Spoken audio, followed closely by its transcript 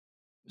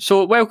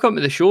So welcome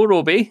to the show,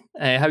 Robbie.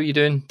 How are you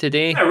doing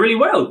today? Yeah, really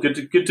well.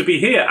 Good to be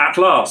here at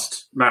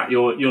last, Matt.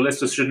 Your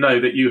listeners should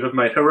know that you have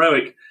made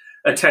heroic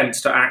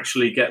attempts to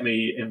actually get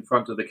me in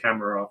front of the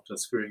camera after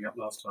screwing up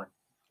last time.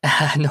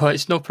 No,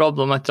 it's no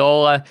problem at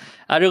all.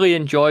 I really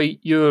enjoy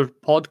your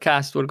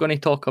podcast. We're going to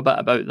talk a bit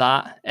about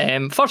that.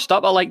 First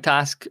up, I like to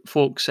ask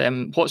folks,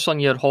 what's on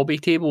your hobby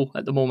table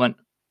at the moment?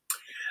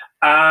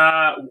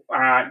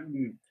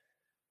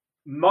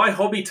 My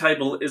hobby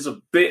table is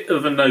a bit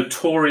of a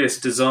notorious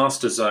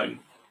disaster zone.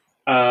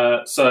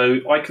 So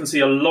I can see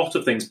a lot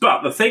of things.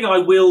 But the thing I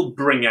will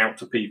bring out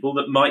to people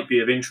that might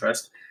be of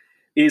interest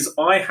is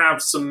I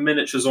have some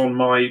miniatures on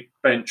my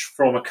bench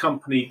from a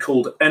company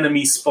called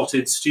Enemy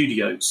Spotted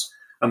Studios.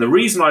 And the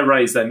reason I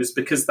raise them is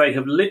because they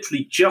have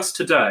literally just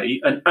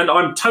today, and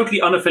I'm totally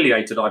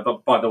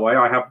unaffiliated, by the way,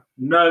 I have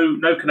no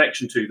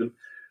connection to them.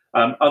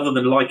 Other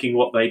than liking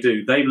what they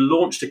do. They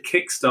launched a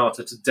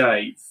Kickstarter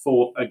today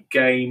for a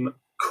game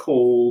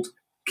called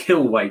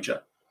Kill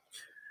Wager,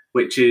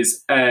 which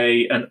is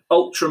an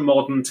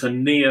ultra-modern to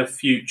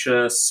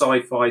near-future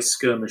sci-fi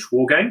skirmish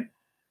war game.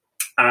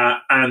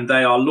 And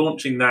they are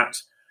launching that.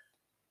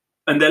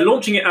 And they're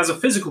launching it as a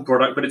physical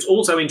product, but it's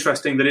also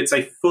interesting that it's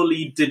a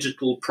fully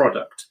digital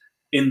product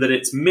in that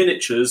its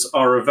miniatures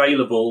are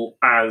available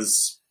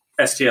as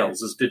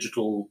STLs, as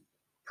digital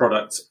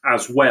products,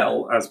 as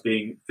well as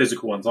being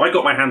physical ones. I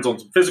got my hands on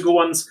some physical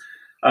ones.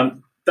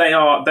 They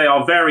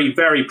are very,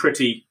 very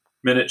pretty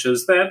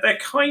miniatures. They're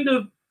kind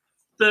of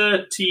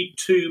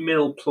 32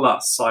 mil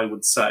plus, I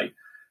would say.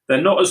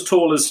 They're not as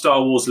tall as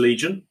Star Wars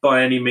Legion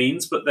by any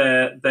means, but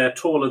they're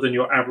taller than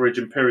your average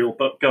Imperial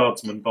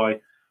Guardsman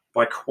by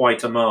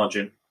quite a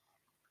margin.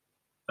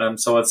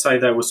 So I'd say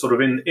they were sort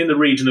of in the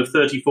region of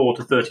 34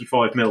 to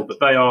 35 mil, but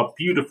they are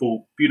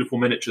beautiful, beautiful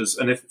miniatures.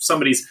 And if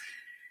somebody's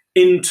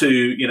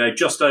into,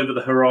 just over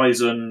the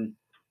horizon,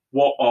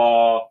 what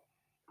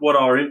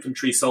are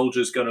infantry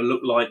soldiers going to look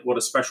like, what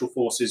are special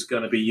forces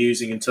going to be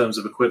using in terms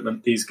of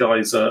equipment, these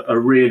guys are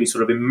really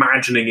sort of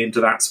imagining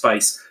into that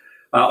space.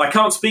 I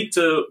can't speak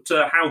to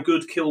how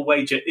good Kill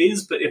Wager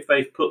is, but if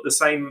they've put the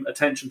same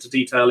attention to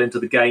detail into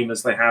the game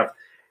as they have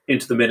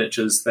into the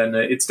miniatures, then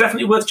it's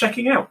definitely worth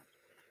checking out.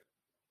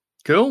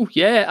 Cool.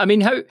 Yeah. I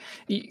mean,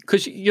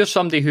 because you're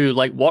somebody who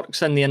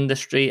works in the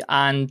industry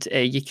and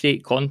you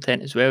create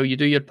content as well. You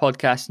do your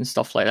podcast and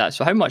stuff like that.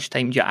 So how much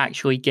time do you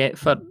actually get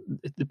for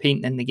the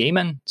painting and the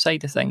gaming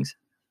side of things?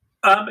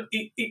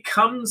 It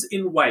comes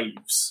in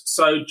waves.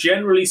 So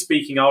generally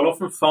speaking, I'll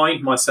often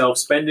find myself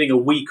spending a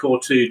week or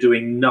two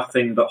doing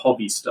nothing but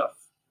hobby stuff.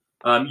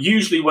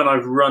 Usually when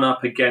I've run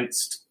up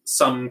against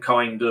some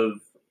kind of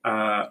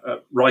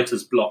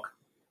writer's block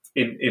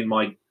in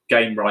my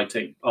game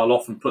writing, I'll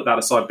often put that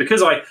aside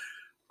because I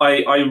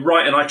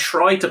write and I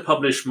try to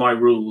publish my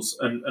rules,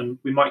 and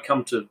we might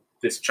come to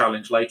this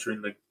challenge later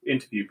in the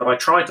interview, but I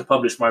try to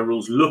publish my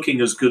rules looking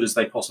as good as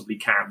they possibly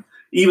can.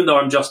 Even though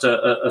I'm just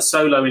a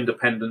solo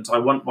independent, I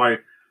want my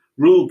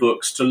rule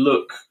books to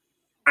look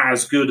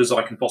as good as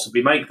I can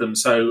possibly make them,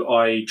 so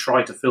I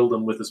try to fill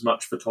them with as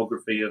much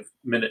photography of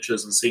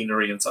miniatures and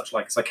scenery and such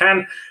like as I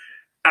can,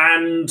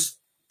 and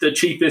the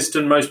cheapest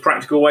and most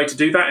practical way to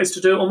do that is to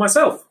do it all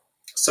myself.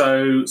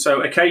 So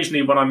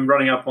occasionally when I'm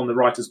running up on the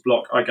writer's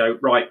block, I go,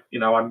 right,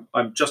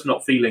 I'm just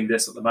not feeling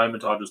this at the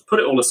moment. I'll just put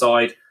it all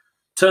aside,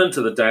 turn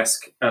to the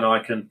desk, and I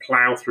can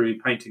plow through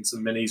painting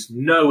some minis,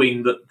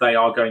 knowing that they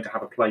are going to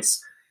have a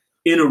place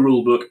in a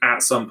rule book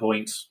at some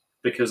point,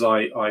 because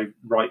I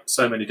write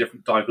so many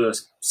different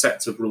diverse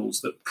sets of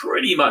rules that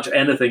pretty much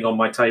anything on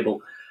my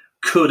table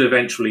could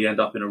eventually end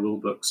up in a rule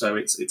book. So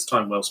it's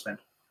time well spent.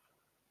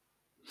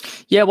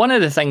 Yeah, one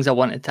of the things I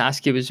wanted to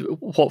ask you was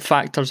what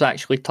factors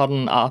actually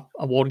turn a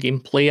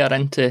wargame player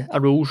into a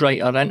rules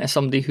writer, into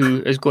somebody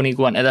who is going to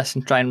go into this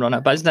and try and run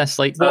a business.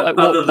 Other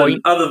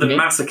than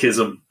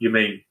masochism, you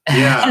mean?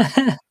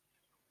 Yeah.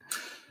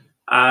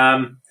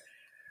 I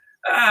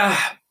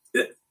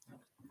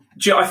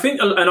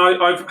think, and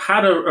I've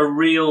had a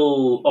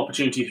real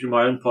opportunity through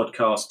my own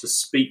podcast to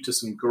speak to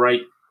some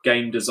great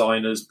game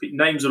designers,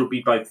 names that will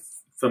be both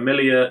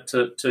familiar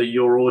to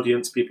your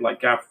audience, people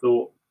like Gav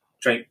Thorpe,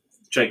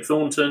 Jake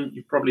Thornton,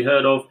 you've probably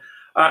heard of,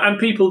 and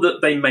people that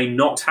they may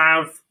not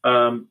have.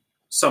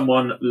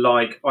 Someone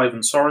like Ivan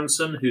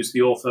Sorensen, who's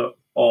the author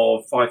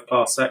of 5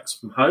 Class X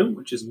from Home,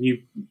 which is a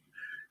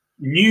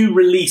new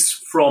release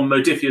from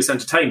Modiphius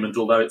Entertainment,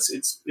 although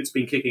it's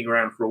been kicking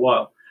around for a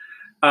while.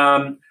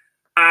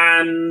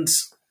 And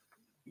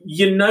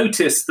you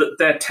notice that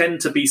there tend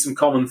to be some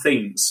common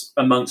themes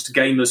amongst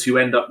gamers who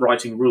end up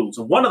writing rules.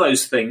 And one of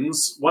those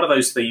themes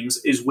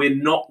is we're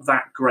not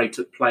that great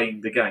at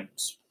playing the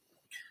games.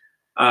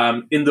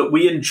 In that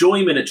we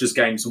enjoy miniatures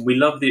games and we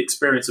love the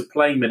experience of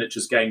playing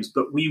miniatures games,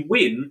 but we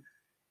win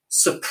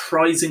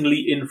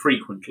surprisingly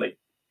infrequently.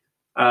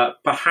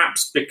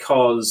 Perhaps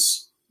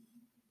because,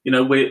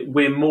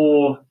 we're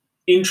more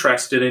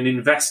interested and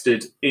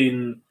invested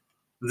in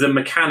the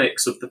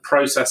mechanics of the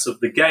process of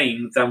the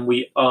game than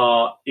we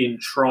are in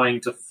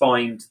trying to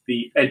find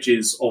the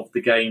edges of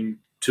the game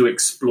to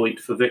exploit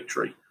for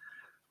victory.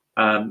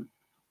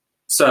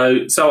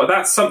 So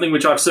that's something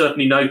which I've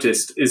certainly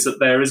noticed, is that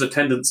there is a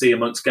tendency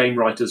amongst game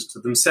writers to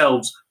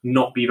themselves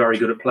not be very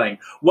good at playing.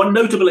 One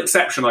notable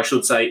exception, I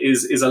should say,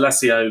 is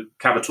Alessio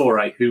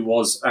Cavatore, who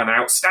was an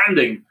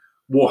outstanding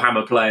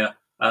Warhammer player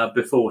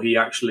before he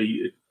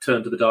actually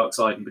turned to the dark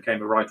side and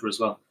became a writer as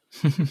well.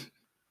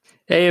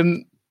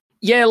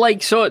 Yeah,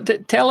 like, so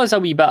tell us a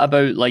wee bit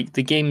about like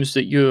the games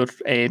that you're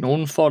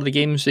known for, the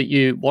games that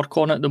you work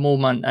on at the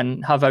moment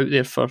and have out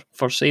there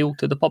for sale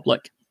to the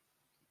public.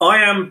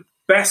 I am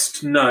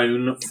best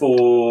known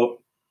for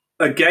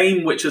a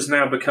game which has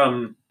now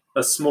become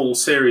a small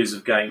series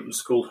of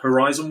games called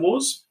Horizon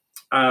Wars.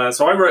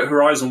 So I wrote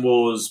Horizon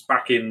Wars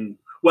back in,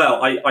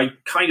 well, I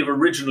kind of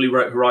originally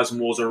wrote Horizon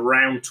Wars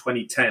around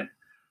 2010,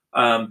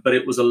 but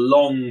it was a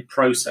long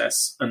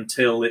process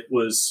until it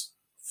was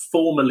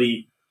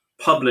formally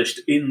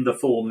published in the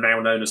form now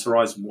known as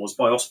Horizon Wars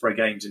by Osprey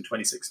Games in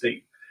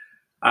 2016.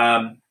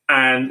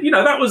 And, you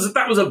know, that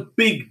was a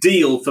big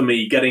deal for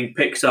me, getting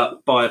picked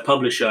up by a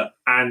publisher,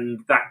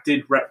 and that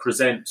did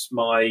represent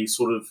my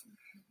sort of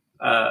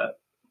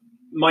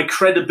my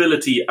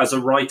credibility as a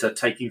writer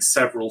taking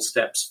several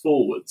steps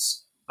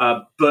forwards.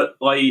 But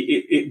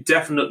it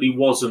definitely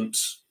wasn't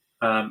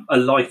a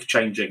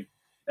life-changing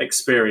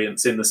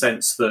experience in the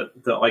sense that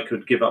I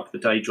could give up the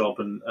day job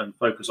and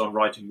focus on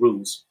writing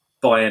rules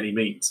by any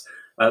means.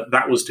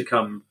 That was to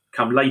come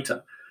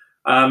later.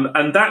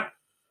 And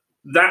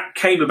that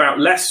came about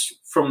less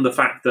from the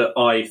fact that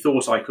I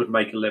thought I could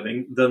make a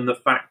living than the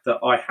fact that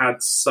I had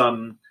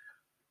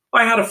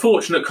a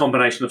fortunate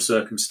combination of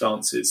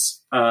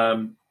circumstances.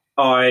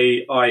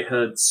 I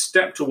had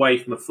stepped away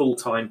from a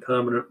full-time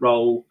permanent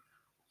role.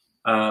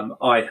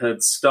 I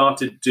had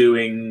started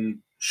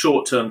doing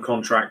short-term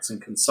contracts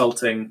and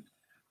consulting,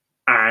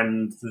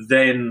 and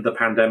then the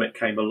pandemic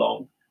came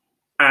along.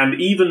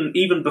 And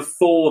even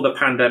before the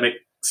pandemic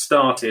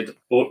started,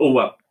 or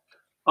well,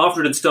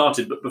 after it had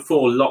started, but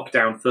before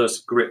lockdown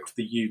first gripped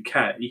the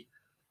UK,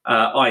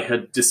 I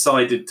had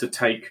decided to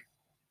take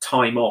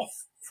time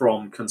off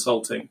from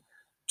consulting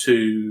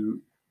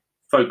to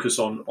focus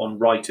on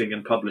writing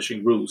and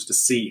publishing rules to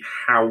see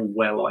how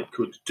well I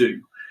could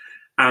do.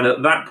 And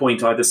at that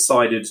point, I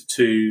decided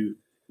to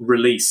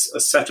release a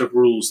set of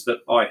rules that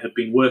I had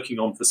been working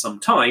on for some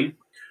time,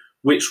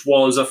 which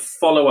was a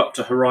follow-up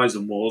to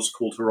Horizon Wars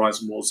called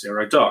Horizon Wars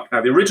Zero Dark.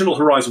 Now, the original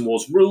Horizon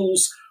Wars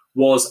rules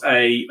was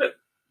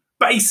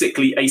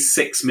basically a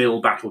 6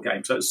 mil battle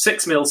game. So it was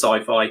 6 mil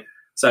sci-fi.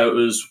 So it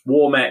was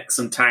war mechs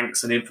and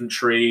tanks and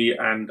infantry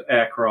and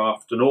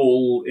aircraft and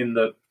all in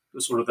the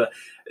sort of the...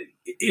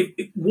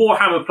 If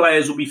Warhammer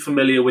players will be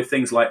familiar with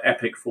things like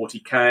Epic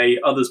 40k.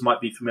 Others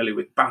might be familiar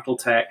with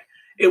BattleTech.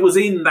 It was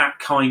in that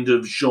kind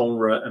of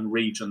genre and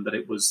region that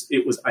it was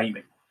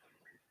aiming.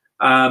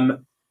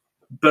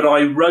 But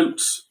I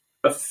wrote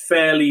a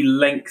fairly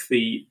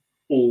lengthy,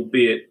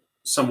 albeit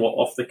somewhat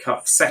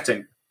off-the-cuff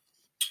setting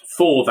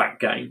for that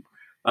game,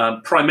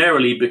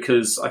 primarily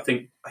because I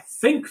think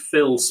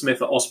Phil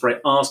Smith at Osprey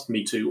asked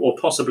me to, or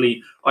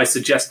possibly I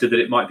suggested that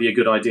it might be a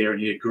good idea and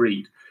he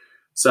agreed.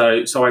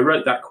 So I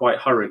wrote that quite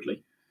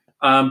hurriedly.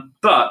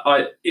 But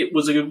it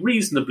was a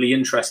reasonably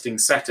interesting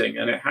setting,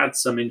 and it had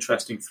some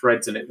interesting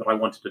threads in it that I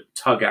wanted to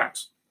tug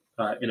at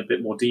in a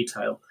bit more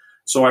detail.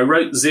 So I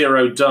wrote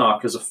Zero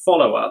Dark as a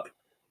follow-up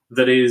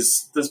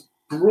there's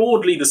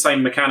broadly the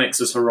same mechanics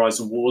as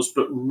Horizon Wars,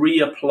 but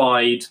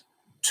reapplied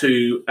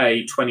to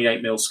a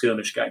 28 mil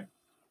skirmish game.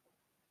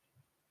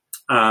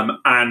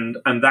 And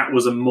that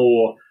was a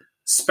more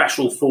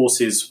special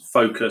forces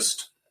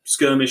focused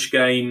skirmish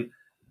game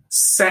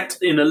set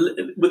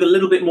with a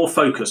little bit more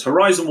focus.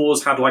 Horizon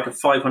Wars had like a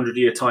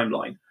 500-year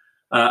timeline,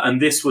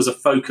 and this was a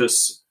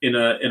focus in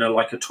a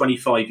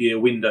 25-year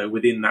window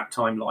within that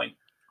timeline,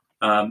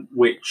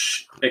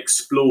 which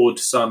explored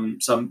some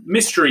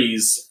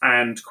mysteries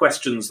and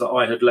questions that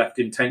I had left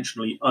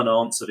intentionally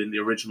unanswered in the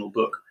original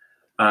book,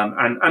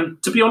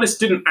 and to be honest,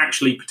 didn't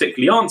actually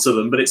particularly answer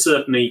them, but it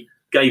certainly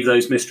gave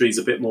those mysteries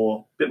a bit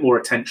more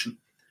attention.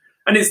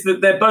 And it's that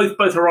they're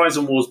both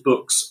Horizon Wars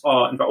books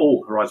are, in fact,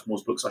 all Horizon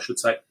Wars books, I should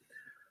say,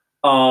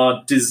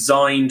 are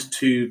designed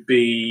to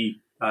be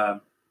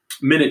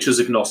miniatures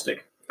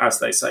agnostic, as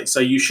they say.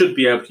 So you should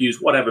be able to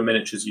use whatever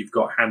miniatures you've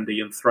got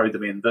handy and throw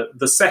them in.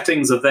 The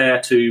settings are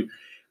there to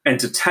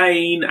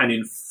entertain and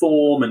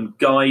inform and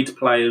guide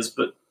players,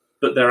 but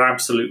they're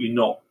absolutely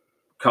not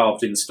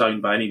carved in stone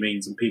by any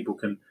means, and people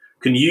can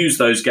use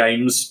those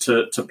games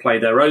to play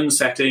their own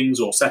settings,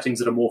 or settings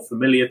that are more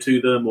familiar to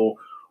them, or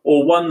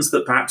ones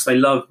that perhaps they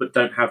love but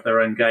don't have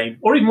their own game,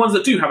 or even ones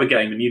that do have a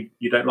game and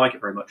you don't like it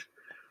very much.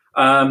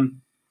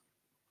 And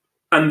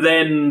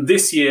then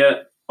this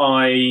year,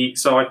 I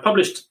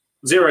published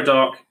Zero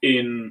Dark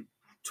in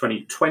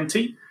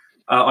 2020.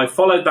 I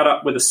followed that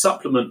up with a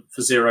supplement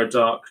for Zero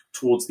Dark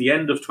towards the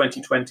end of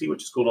 2020,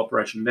 which is called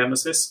Operation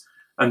Nemesis.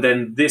 And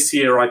then this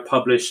year I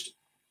published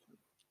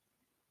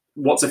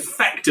what's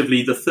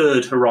effectively the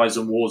third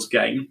Horizon Wars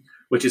game,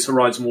 which is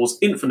Horizon Wars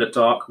Infinite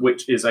Dark,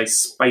 which is a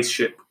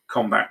spaceship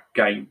combat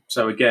game.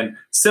 So again,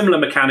 similar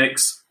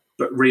mechanics,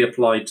 but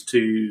reapplied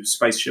to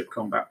spaceship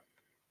combat.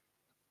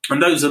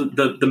 And those are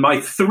my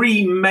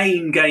three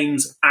main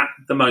games at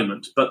the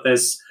moment. But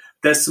there's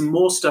some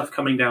more stuff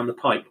coming down the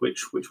pipe,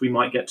 which we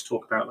might get to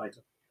talk about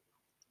later.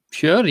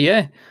 Sure,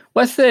 yeah.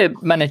 With the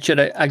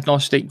miniature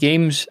agnostic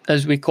games,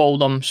 as we call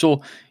them,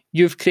 so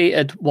you've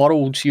created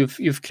worlds,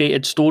 you've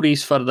created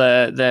stories for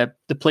the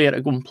player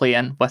to go and play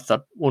in with their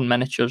own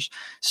miniatures.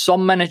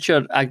 Some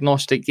miniature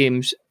agnostic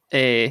games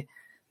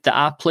that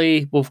I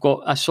play, we've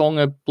got A Song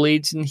of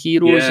Blades and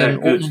Heroes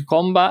and good. Open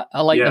Combat.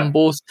 I like them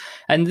both.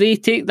 And they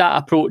take that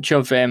approach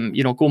of, go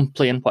and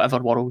play in whatever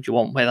world you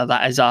want, whether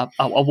that is a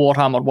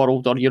Warhammer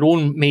world or your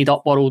own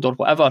made-up world or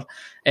whatever.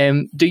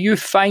 Do you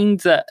find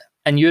that,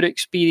 in your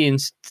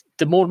experience,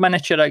 the more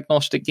miniature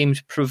agnostic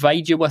games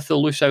provide you with a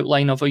loose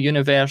outline of a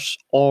universe,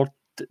 or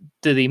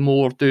do they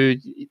more do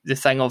the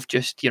thing of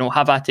just,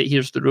 have at it,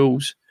 here's the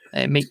rules,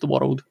 make the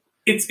world?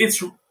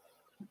 It's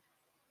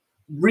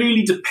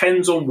really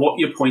depends on what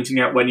you're pointing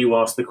at when you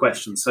ask the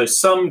question. So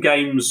some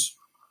games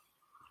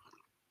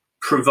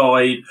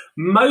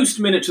most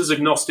miniatures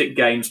agnostic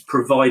games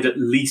provide at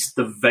least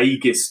the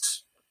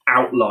vaguest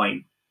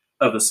outline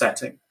of a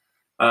setting.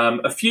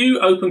 A few,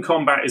 Open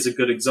Combat is a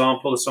good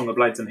example. A Song of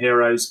Blades and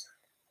Heroes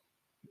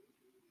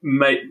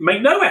make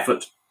no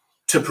effort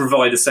to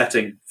provide a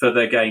setting for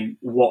their game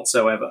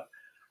whatsoever.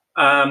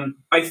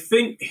 I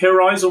think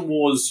Horizon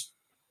Wars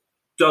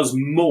does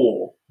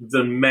more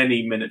than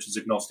many miniatures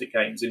agnostic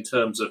games in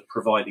terms of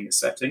providing a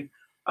setting.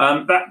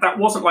 That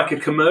wasn't like a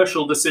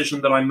commercial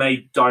decision that I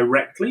made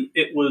directly.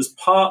 It was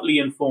partly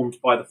informed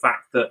by the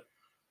fact that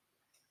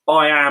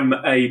I am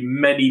a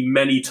many,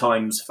 many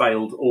times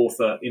failed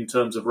author in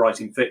terms of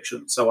writing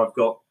fiction. So I've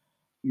got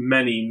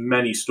many,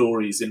 many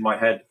stories in my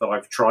head that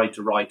I've tried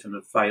to write and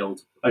have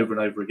failed over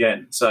and over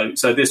again. So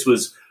this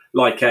was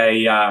like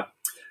a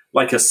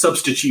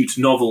substitute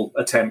novel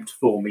attempt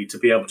for me to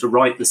be able to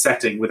write the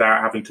setting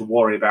without having to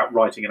worry about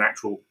writing an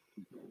actual,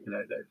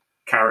 the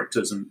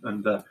characters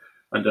and a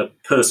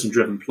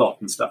person-driven plot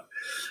and stuff.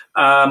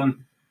 But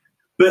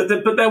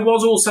there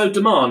was also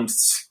demand,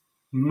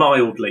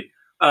 mildly.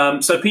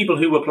 So people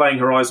who were playing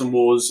Horizon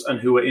Wars and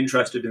who were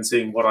interested in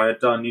seeing what I had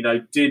done,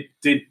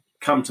 did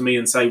come to me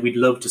and say, we'd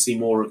love to see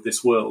more of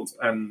this world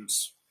and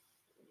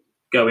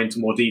go into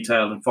more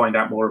detail and find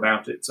out more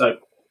about it. So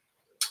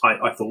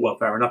I thought, well,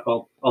 fair enough,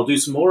 I'll do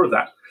some more of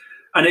that.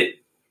 And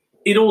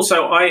it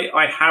also,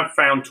 I have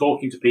found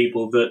talking to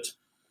people that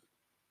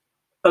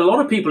a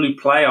lot of people who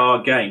play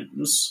our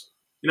games,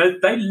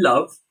 they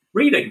love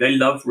reading. They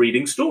love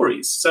reading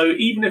stories. So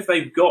even if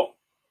they've got,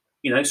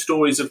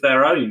 stories of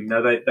their own,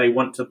 they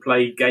want to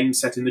play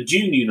games set in the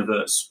Dune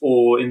universe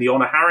or in the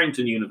Honor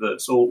Harrington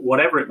universe or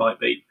whatever it might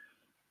be,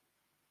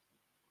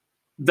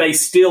 they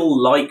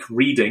still like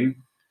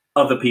reading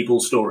other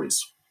people's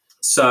stories.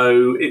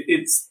 So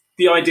it's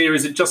the idea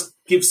is it just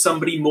gives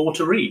somebody more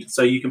to read.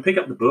 So you can pick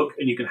up the book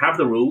and you can have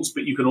the rules,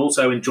 but you can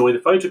also enjoy the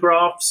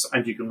photographs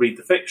and you can read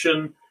the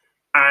fiction,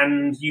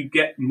 and you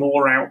get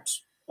more out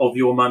of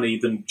your money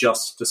than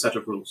just a set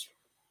of rules.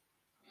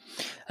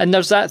 And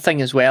there's that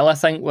thing as well, I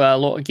think, with a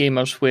lot of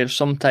gamers where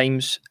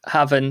sometimes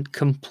having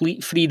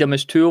complete freedom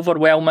is too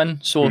overwhelming.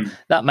 So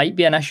that might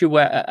be an issue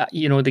with,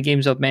 the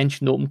games I've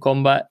mentioned, Open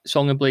Combat,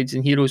 Song of Blades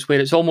and Heroes, where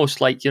it's almost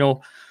like, do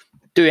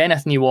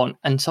anything you want.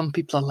 And some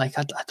people are like,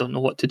 I don't know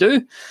what to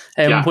do.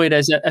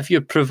 Whereas if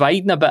you're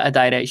providing a bit of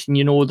direction,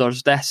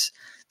 there's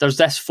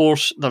this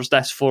force,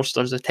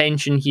 there's a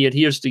tension here,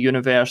 here's the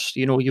universe,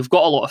 you've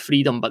got a lot of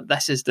freedom, but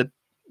this is the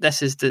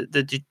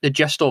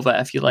gist of it,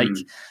 if you like.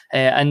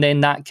 And then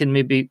that can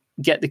maybe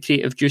get the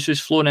creative juices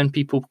flowing in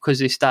people, because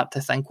they start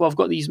to think, well, I've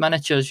got these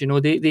miniatures,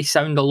 they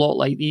sound a lot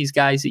like these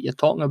guys that you're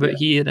talking about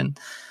here. And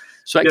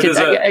so it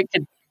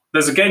could...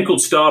 There's a game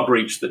called Star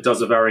Breach that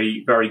does a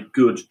very, very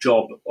good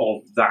job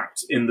of that,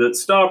 in that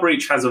Star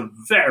Breach has a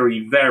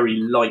very, very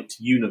light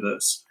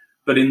universe,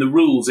 but in the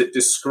rules it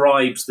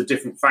describes the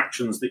different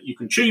factions that you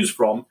can choose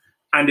from,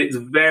 and it's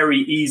very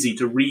easy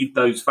to read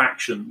those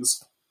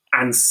factions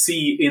and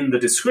see in the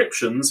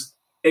descriptions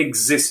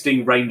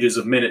existing ranges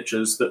of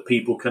miniatures that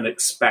people can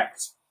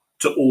expect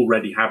to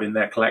already have in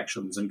their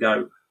collections, and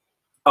go,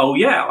 oh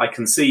yeah, I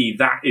can see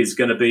that is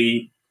going to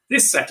be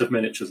this set of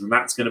miniatures and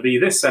that's going to be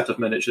this set of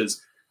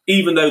miniatures.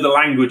 Even though the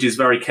language is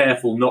very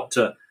careful not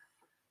to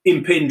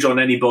impinge on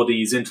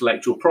anybody's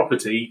intellectual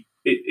property,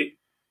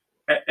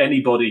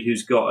 anybody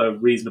who's got a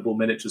reasonable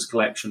miniatures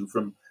collection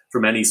from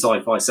any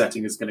sci-fi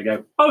setting is going to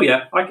go, oh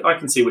yeah, I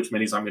can see which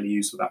minis I'm going to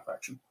use for that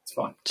faction. It's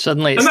fine.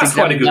 Suddenly, and that's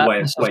quite a good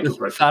way to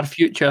approach it. Far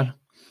future.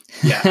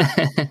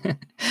 Yeah.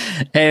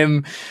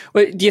 Do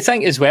you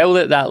think as well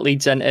that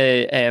leads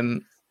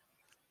into...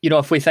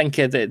 if we think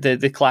of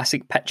the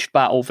classic pitched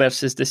battle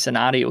versus the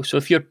scenario, so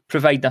if you're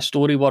providing a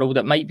story world,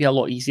 it might be a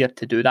lot easier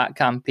to do that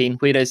campaign.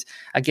 Whereas,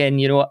 again,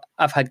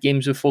 I've had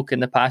games with folk in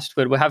the past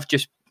where we have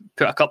just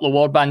put a couple of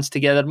war bands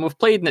together and we've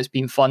played and it's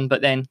been fun,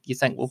 but then you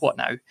think, well, what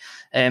now?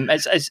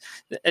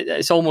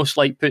 It's almost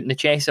like putting the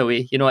chess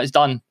away. It's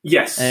done.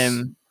 Yes.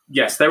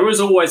 Yes, there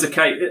is always a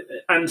case,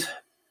 and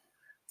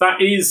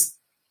that is...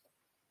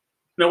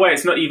 in a way,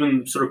 it's not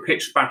even sort of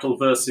pitched battle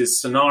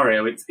versus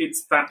scenario.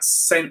 It's that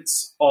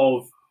sense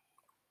of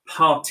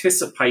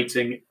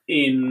participating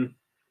in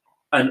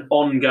an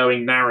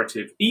ongoing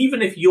narrative,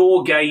 even if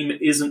your game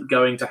isn't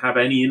going to have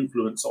any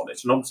influence on it.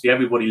 And obviously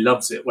everybody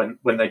loves it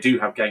when they do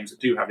have games that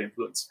do have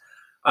influence,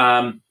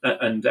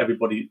 and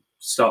everybody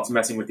starts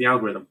messing with the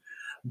algorithm.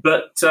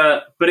 But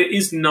it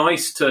is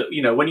nice to,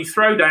 when you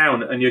throw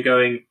down and you're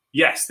going,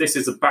 yes, this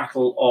is a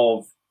battle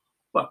of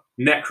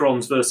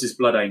Necrons versus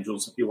Blood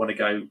Angels, if you want to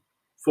go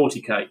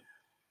 40k.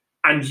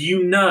 And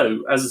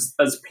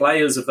as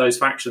players of those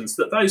factions,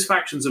 that those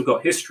factions have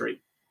got history.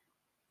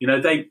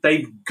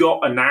 They've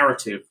got a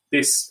narrative.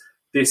 This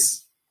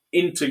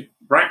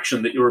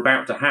interaction that you're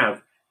about to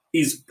have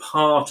is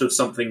part of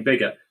something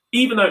bigger.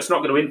 Even though it's not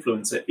going to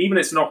influence it, even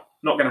if it's not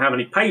going to have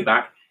any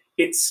payback,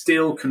 it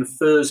still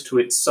confers to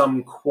it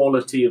some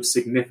quality of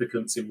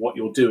significance in what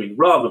you're doing,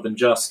 rather than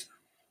just,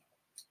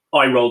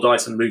 I roll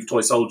dice and move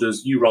toy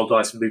soldiers, you roll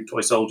dice and move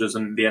toy soldiers,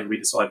 and in the end we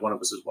decide one of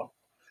us has won,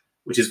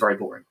 which is very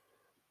boring.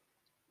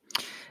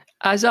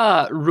 As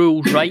a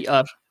rules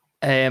writer,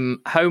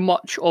 how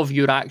much of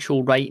your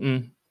actual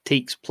writing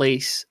takes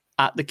place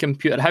at the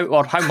computer? How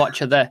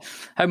much of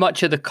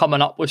the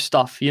coming up with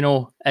stuff,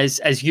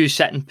 as you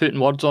sitting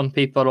putting words on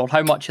paper, or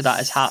how much of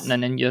that is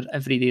happening in your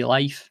everyday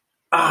life?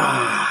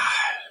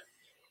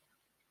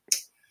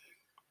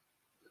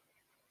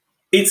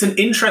 It's an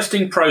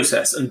interesting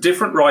process, and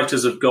different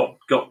writers have got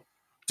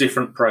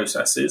different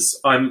processes.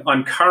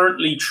 I'm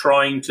currently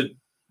trying to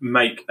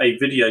make a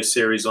video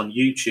series on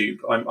YouTube.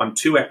 I'm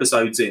 2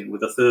 episodes in,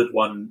 with a third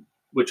one,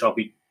 which I'll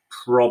be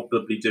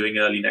probably doing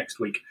early next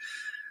week.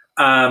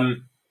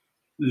 Trying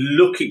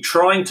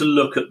to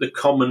look at the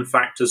common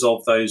factors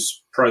of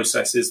those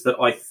processes that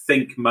I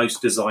think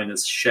most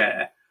designers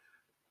share.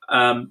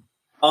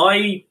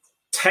 I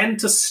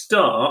tend to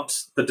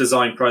start the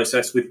design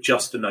process with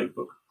just a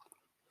notebook,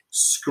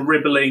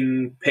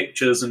 scribbling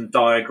pictures and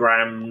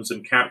diagrams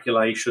and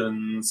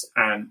calculations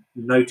and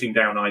noting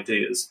down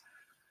ideas.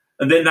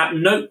 And then that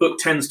notebook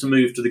tends to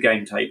move to the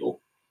game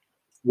table,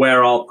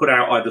 where I'll put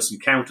out either some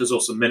counters or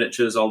some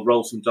miniatures, I'll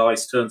roll some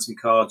dice, turn some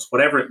cards,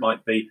 whatever it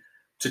might be,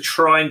 to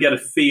try and get a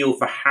feel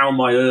for how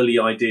my early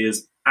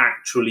ideas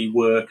actually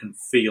work and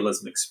feel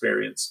as an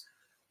experience.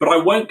 But I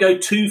won't go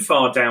too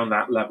far down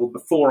that level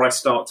before I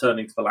start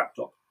turning to the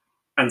laptop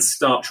and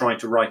start trying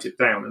to write it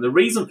down. And the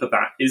reason for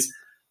that is,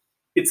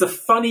 it's a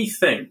funny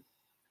thing,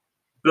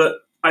 but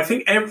I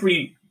think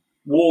every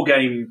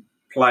wargame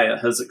player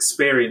has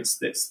experienced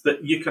this,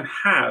 that you can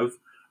have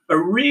a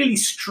really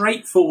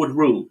straightforward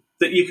rule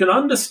that you can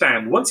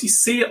understand. Once you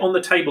see it on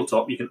the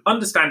tabletop, you can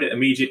understand it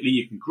immediately,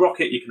 you can grok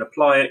it, you can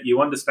apply it,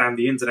 you understand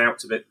the ins and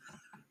outs of it.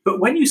 But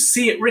when you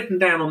see it written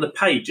down on the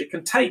page, it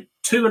can take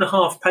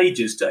 2.5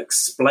 pages to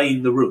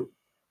explain the rule,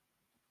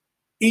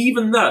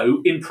 even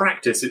though in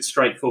practice it's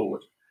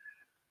straightforward.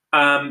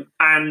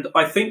 And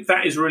I think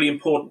that is really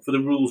important for the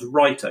rules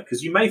writer,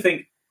 because you may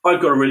think, I've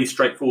got a really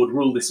straightforward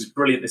rule, this is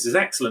brilliant, this is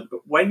excellent.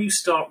 But when you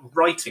start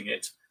writing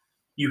it,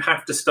 you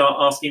have to start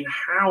asking,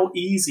 how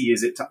easy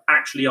is it to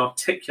actually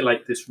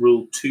articulate this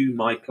rule to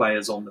my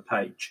players on the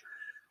page?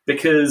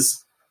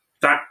 Because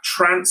that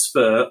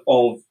transfer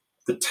of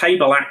the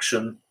table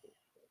action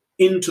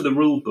into the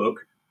rule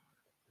book,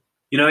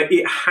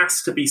 it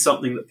has to be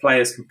something that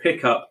players can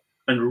pick up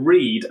and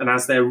read, and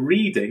as they're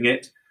reading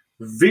it,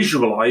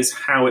 visualize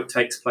how it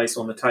takes place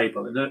on the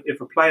table. And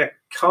if a player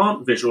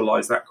can't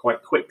visualize that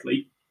quite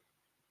quickly,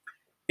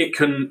 it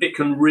can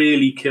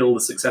really kill the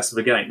success of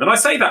a game. And I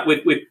say that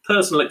with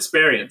personal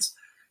experience.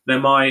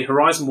 My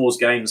Horizon Wars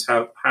games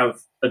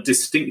have a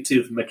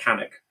distinctive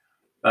mechanic,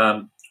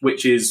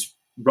 which is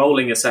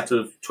rolling a set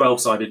of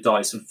 12-sided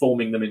dice and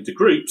forming them into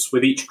groups,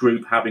 with each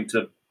group having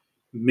to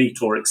meet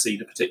or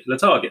exceed a particular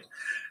target.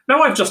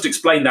 Now, I've just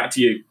explained that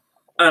to you,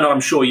 and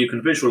I'm sure you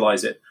can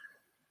visualize it.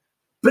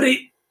 But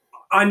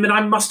I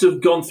must have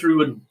gone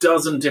through a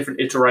dozen different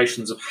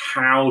iterations of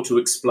how to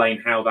explain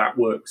how that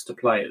works to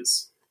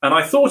players. And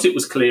I thought it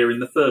was clear in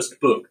the first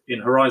book,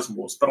 in Horizon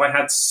Wars, but I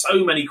had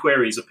so many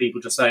queries of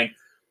people just saying,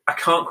 I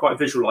can't quite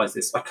visualize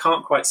this. I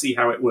can't quite see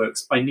how it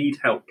works. I need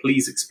help.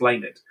 Please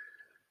explain it.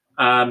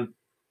 And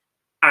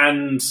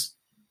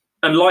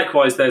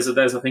likewise, there's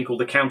a thing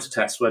called the counter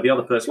test, where the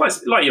other person,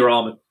 like your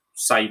armor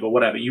save or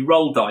whatever, you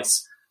roll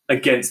dice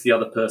against the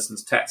other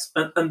person's test.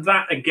 And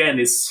that, again,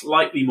 is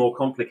slightly more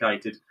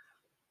complicated.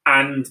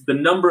 And the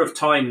number of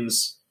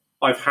times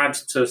I've had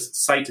to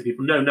say to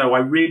people, no, I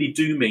really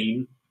do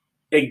mean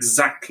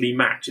exactly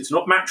match. It's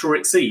not match or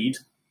exceed.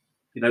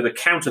 The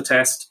counter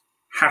test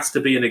has to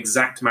be an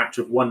exact match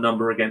of one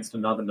number against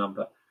another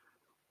number.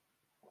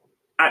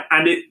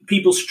 And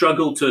people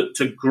struggle to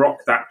grok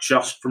that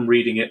just from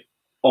reading it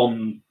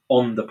on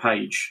the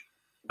page.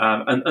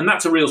 And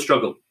that's a real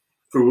struggle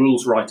for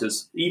rules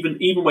writers.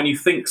 Even when you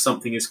think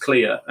something is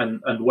clear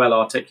and well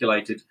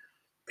articulated,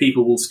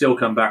 people will still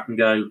come back and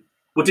go,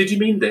 well, did you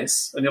mean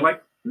this? And you're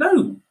like,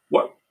 no,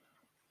 what?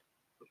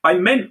 I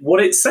meant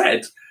what it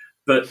said.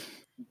 But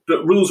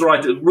rules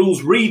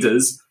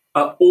readers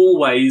are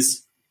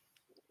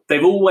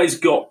they've always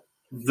got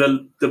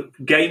the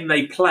game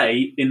they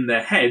play in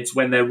their heads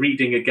when they're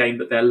reading a game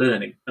that they're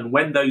learning. And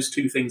when those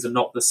two things are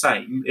not the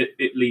same,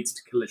 it leads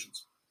to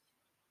collisions.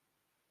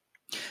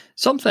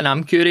 Something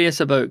I'm curious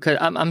about, because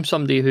I'm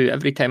somebody who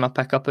every time I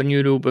pick up a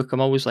new rule book,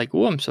 I'm always like,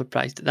 oh, I'm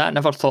surprised at that. I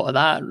never thought of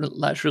that.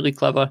 That's really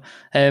clever.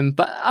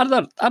 But are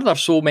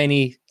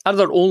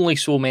there only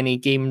so many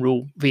game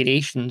rule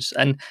variations?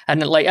 And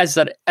like, is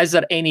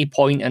there any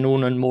point in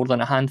owning more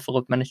than a handful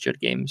of miniature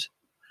games?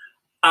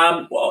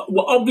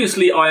 Well,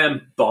 obviously I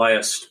am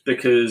biased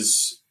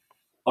because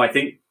I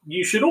think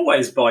you should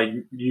always buy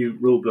new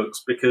rule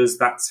books because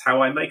that's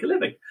how I make a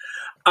living.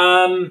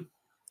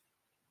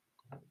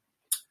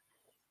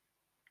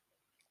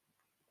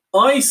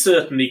 I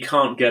certainly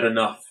can't get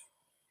enough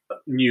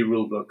new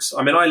rule books.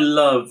 I mean, I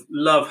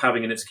love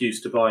having an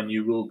excuse to buy a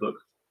new rule book.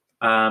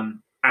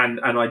 And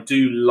I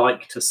do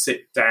like to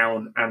sit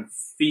down and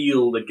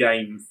feel the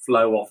game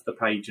flow off the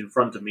page in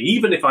front of me,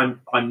 even if I'm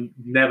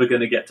never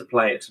going to get to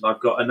play it. And I've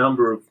got a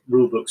number of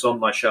rule books on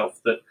my shelf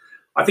that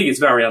I think it's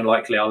very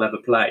unlikely I'll ever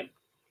play.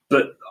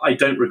 But I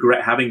don't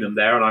regret having them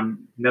there, and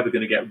I'm never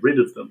going to get rid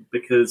of them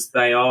because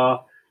they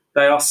are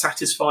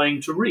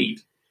satisfying to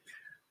read.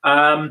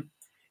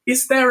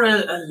 Is there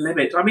a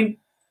limit? I mean,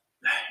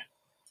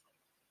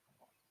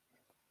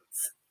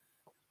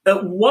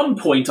 at one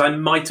point I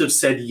might have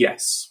said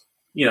yes.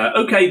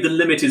 Okay, the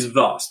limit is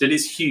vast. It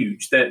is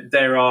huge.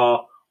 There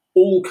are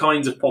all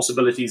kinds of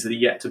possibilities that are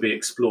yet to be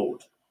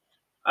explored.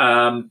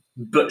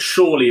 But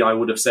surely I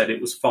would have said it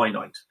was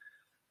finite.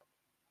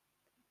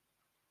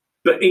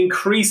 But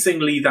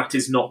increasingly that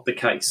is not the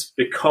case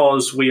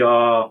because we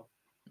are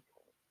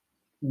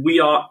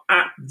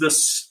at the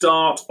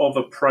start of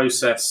a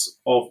process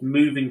of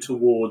moving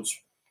towards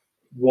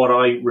what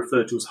I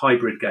refer to as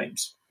hybrid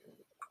games,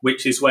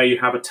 which is where you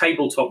have a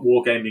tabletop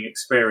wargaming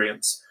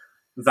experience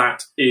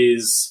that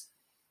is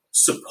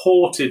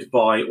supported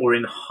by or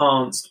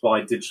enhanced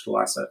by digital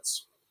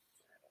assets.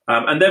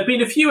 And there have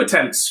been a few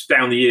attempts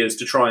down the years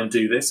to try and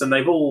do this, and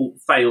they've all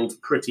failed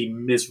pretty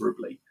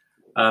miserably,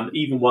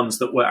 even ones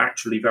that were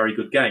actually very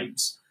good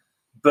games.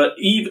 But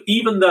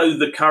even though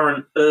the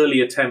current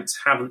early attempts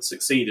haven't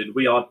succeeded,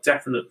 we are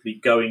definitely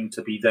going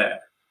to be there.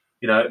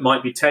 It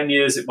might be 10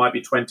 years, it might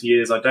be 20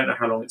 years. I don't know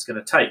how long it's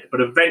going to take. But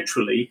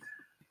eventually,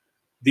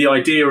 the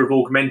idea of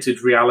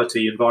augmented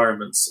reality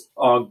environments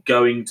are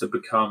going to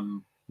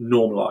become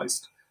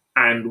normalized.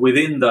 And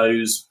within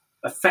those,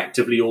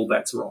 effectively all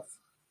bets are off.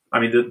 I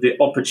mean, the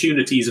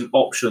opportunities and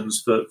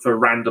options for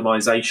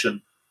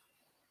randomization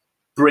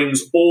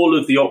brings all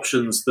of the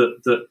options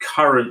that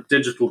current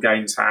digital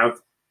games have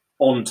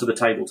onto the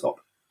tabletop.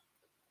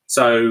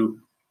 So,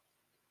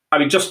 I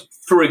mean, just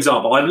for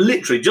example, I'm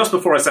literally, just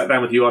before I sat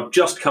down with you, I've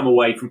just come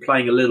away from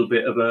playing a little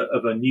bit of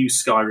a new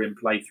Skyrim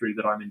playthrough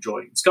that I'm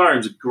enjoying.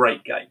 Skyrim's a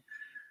great game.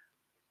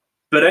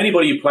 But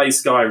anybody who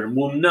plays Skyrim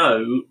will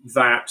know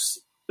that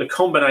the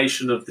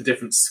combination of the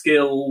different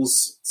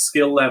skills,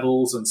 skill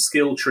levels, and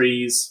skill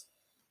trees,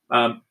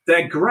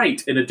 they're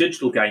great in a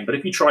digital game. But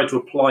if you try to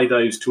apply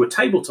those to a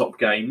tabletop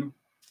game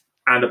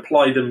and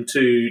apply them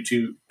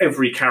to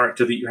every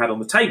character that you had on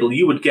the table,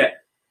 you would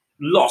get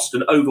lost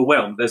and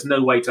overwhelmed. There's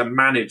no way to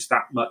manage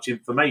that much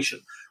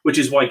information, which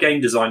is why game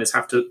designers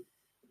have to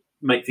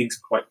make things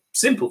quite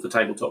simple for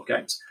tabletop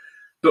games.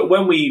 But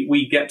when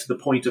we get to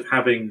the point of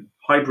having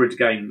hybrid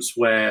games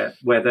where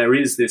there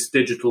is this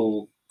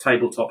digital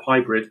tabletop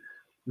hybrid,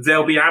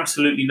 there'll be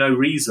absolutely no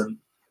reason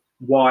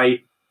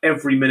why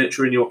every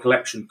miniature in your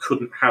collection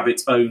couldn't have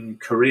its own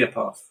career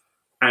path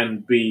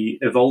and be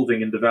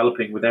evolving and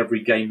developing with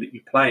every game that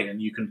you play.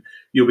 And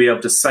you'll be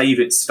able to save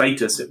its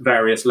status at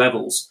various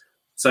levels.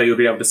 So you'll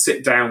be able to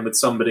sit down with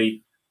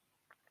somebody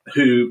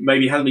who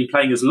maybe hasn't been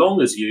playing as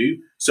long as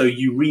you, so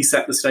you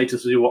reset the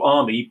status of your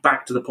army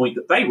back to the point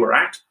that they were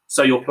at,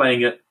 so you're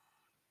playing at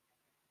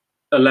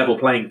a level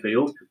playing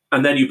field,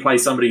 and then you play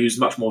somebody who's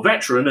much more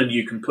veteran, and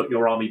you can put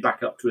your army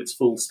back up to its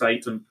full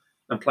state and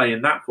play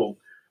in that form.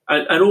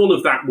 And all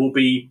of that will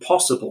be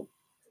possible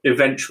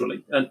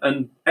eventually.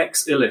 And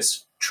Ex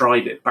Illis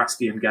tried it,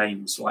 Bastion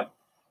Games, like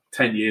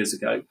 10 years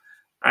ago,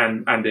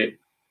 and it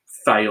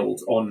failed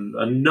on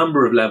a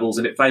number of levels,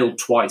 and it failed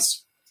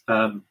twice.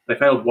 They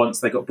failed once,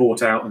 they got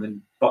bought out, and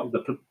then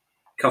the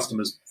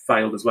customers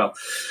failed as well.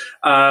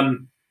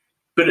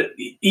 But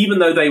even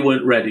though they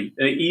weren't ready,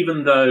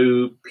 even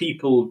though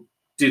people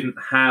didn't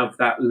have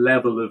that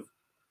level of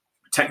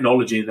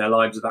technology in their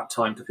lives at that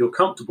time to feel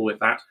comfortable with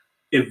that,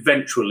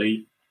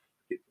 eventually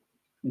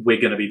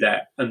we're going to be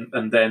there.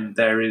 And then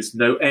there is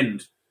no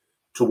end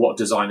to what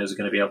designers are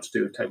going to be able to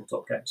do with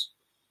tabletop games.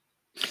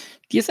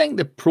 Do you think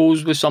the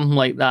pros with something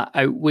like that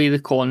outweigh the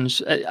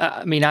cons?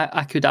 I mean,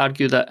 I could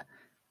argue that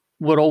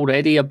we're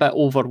already a bit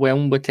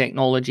overwhelmed with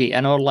technology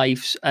in our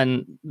lives,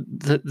 and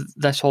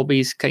this hobby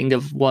is kind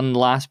of one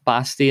last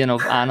bastion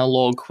of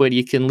analog where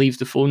you can leave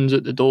the phones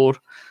at the door.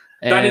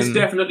 That is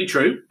definitely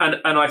true, and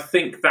I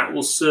think that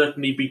will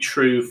certainly be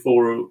true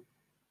for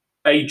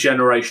a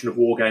generation of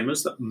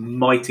wargamers that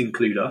might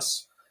include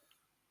us.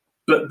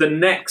 But the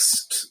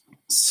next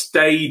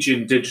stage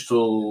in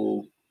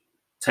digital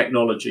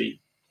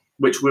technology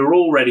which we're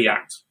already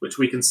at, which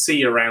we can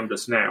see around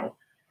us now,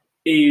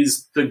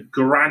 is the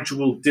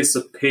gradual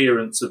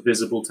disappearance of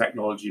visible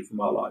technology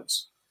from our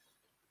lives.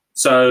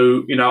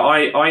 So,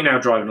 I now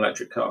drive an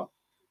electric car,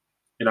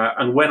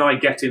 and when I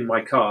get in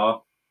my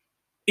car,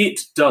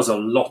 it does a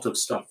lot of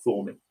stuff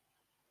for me.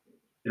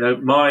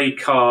 My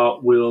car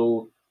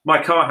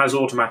has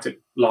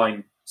automatic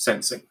line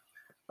sensing.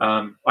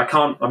 I'm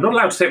not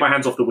allowed to take my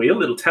hands off the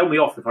wheel. It'll tell me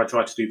off if I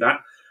try to do that,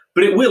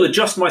 but it will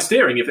adjust my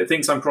steering if it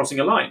thinks I'm crossing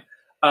a line.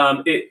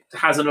 It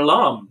has an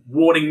alarm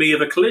warning me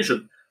of a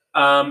collision.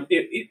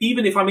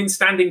 Even if I'm in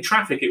standing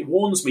traffic, it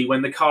warns me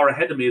when the car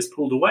ahead of me is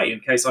pulled away in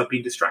case I've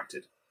been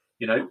distracted.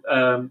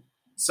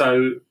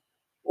 So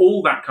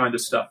all that kind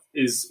of stuff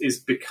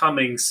is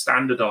becoming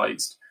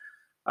standardized.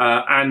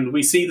 And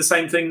we see the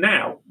same thing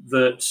now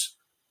that,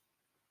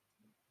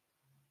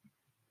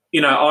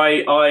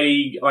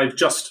 I've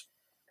just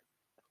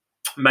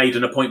made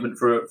an appointment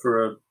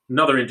for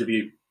another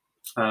interview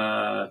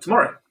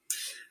tomorrow.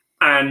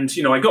 And,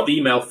 I got the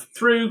email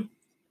through.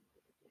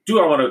 Do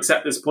I want to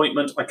accept this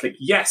appointment? I click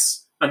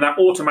yes. And that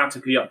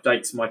automatically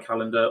updates my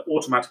calendar,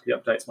 automatically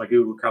updates my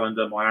Google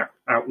Calendar, my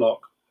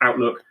Outlook,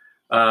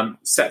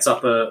 sets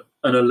up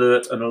an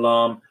alert, an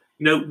alarm.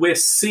 We're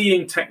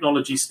seeing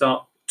technology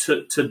start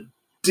to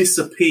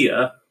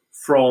disappear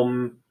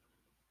from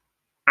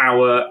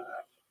our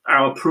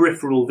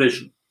peripheral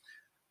vision.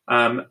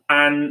 And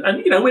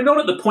we're not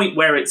at the point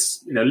where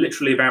it's,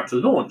 literally about to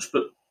launch,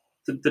 but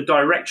the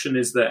direction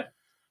is there.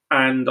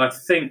 And I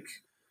think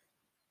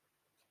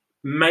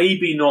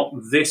maybe not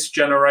this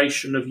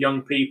generation of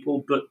young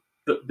people, but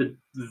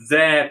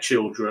their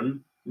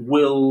children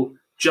will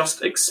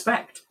just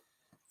expect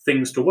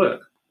things to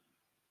work.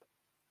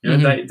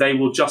 They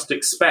will just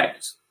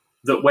expect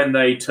that when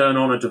they turn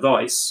on a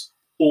device,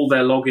 all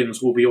their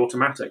logins will be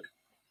automatic.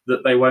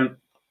 That they won't,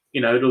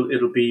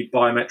 it'll be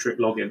biometric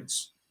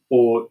logins,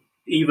 or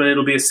even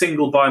it'll be a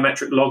single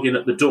biometric login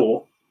at the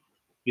door.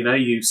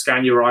 You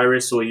scan your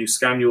iris or you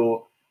scan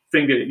your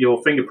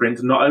fingerprint,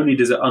 and not only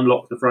does it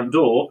unlock the front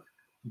door,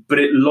 but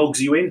it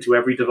logs you into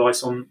every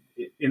device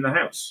in the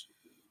house.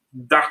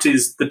 That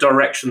is the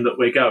direction that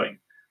we're going.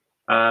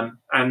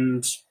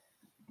 And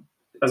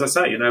as I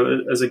say,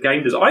 as a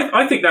game designer,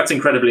 I think that's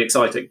incredibly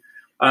exciting.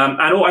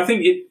 And I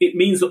think it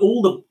means that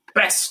all the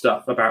best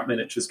stuff about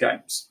miniatures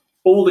games,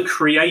 all the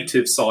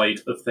creative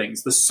side of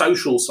things, the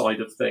social side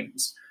of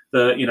things,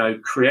 the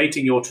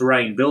creating your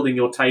terrain, building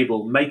your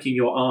table, making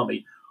your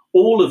army,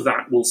 all of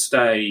that will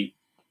stay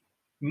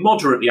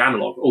moderately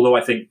analog, although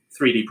I think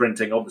 3D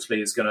printing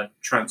obviously is going to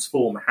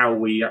transform how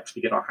we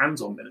actually get our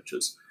hands on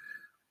miniatures.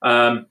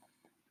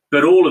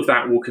 But all of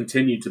that will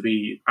continue to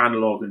be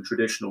analog and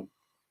traditional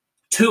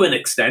to an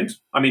extent.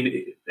 I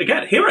mean,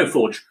 again, Hero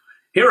Forge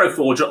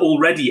are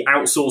already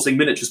outsourcing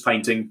miniatures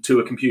painting to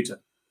a computer.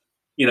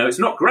 It's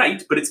not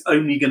great, but it's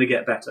only going to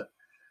get better.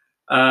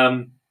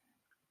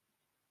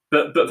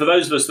 But for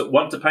those of us that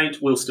want to paint,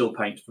 we'll still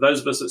paint. For those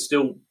of us that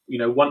still,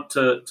 want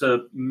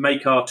to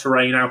make our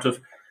terrain out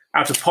of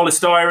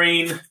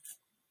polystyrene,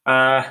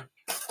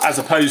 as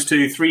opposed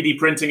to 3D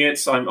printing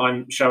it.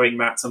 I'm showing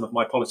Matt some of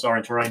my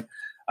polystyrene terrain.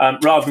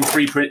 Rather than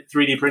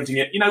 3D printing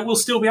it, we'll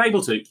still be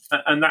able to,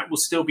 and that will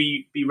still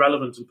be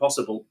relevant and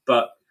possible.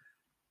 But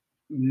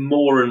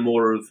more and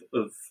more of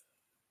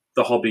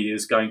the hobby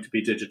is going to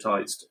be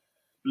digitized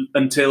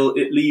until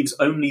it leaves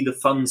only the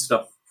fun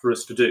stuff for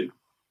us to do,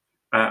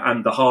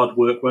 and the hard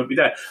work won't be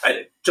there.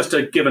 Just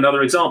to give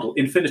another example,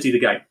 Infinity the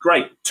game,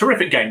 great,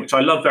 terrific game, which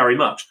I love very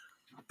much.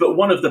 But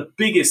one of the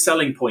biggest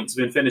selling points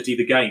of Infinity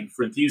the game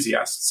for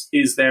enthusiasts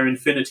is their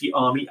Infinity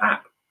Army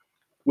app,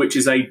 which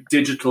is a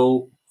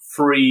digital,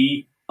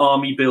 free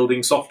army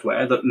building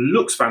software that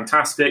looks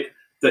fantastic,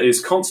 that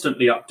is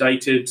constantly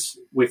updated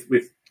with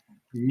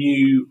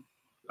new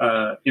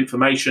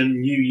information,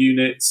 new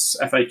units,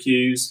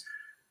 FAQs.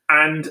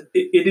 And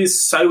it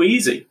is so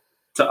easy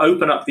to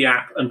open up the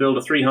app and build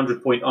a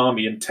 300-point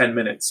army in 10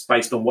 minutes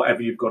based on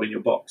whatever you've got in your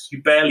box.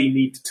 You barely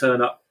need to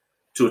turn up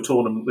to a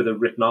tournament with a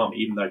written army,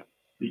 even though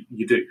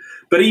you do.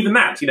 But even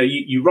that,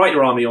 you write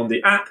your army on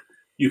the app,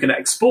 you can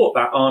export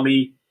that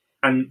army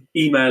and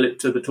email it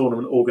to the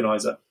tournament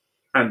organizer,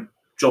 and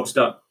job's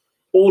done.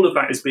 All of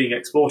that is being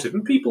exported,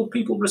 and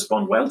people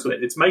respond well to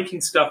it. It's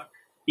making stuff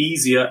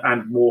easier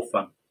and more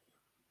fun.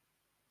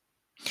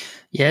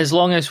 Yeah, as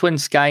long as when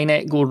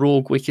Skynet go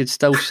rogue, we could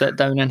still sit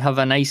down and have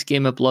a nice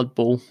game of Blood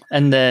Bowl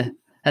in the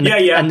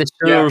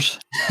sewers.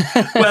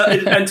 Yeah.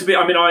 Well, and to be,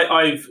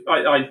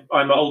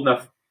 I'm old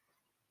enough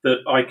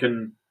that I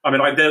can.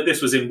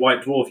 This was in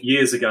White Dwarf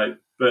years ago,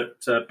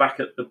 but back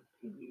at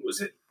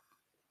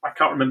I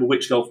can't remember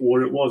which Gulf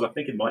War it was. I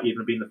think it might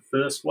even have been the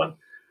first one,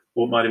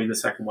 or it might have been the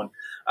second one.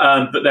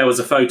 But there was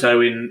a photo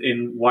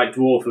in White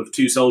Dwarf of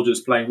two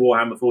soldiers playing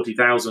Warhammer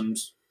 40,000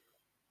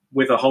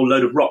 with a whole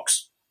load of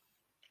rocks.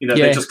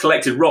 They just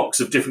collected rocks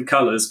of different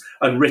colours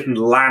and written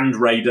Land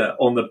Raider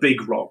on the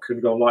big rock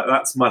and gone like,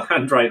 that's my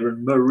Land Raider,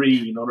 and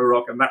Marine on a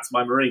rock, and that's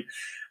my Marine.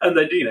 And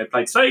they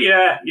played. So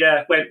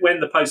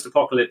when the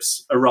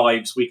post-apocalypse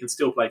arrives, we can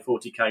still play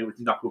 40k with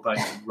knuckle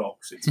bones and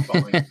rocks. It's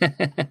fine.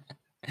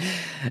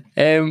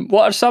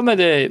 What are some of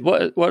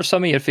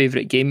your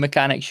favourite game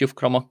mechanics you've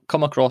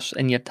come across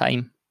in your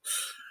time?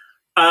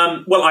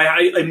 Well,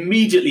 I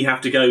immediately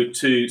have to go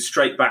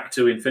straight back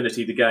to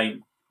Infinity the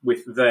game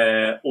with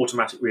their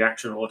automatic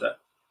reaction order.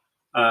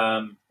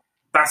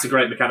 That's a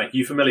great mechanic. Are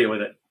you familiar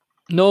with it?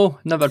 No,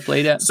 never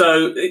played it.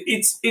 So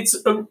it's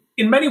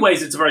in many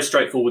ways it's a very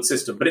straightforward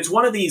system, but it's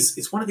one of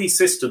these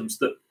systems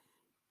that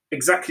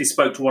exactly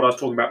spoke to what I was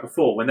talking about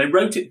before. When they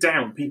wrote it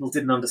down, people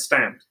didn't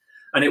understand.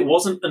 And it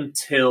wasn't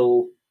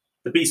until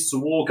the Beasts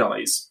of War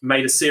guys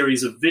made a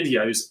series of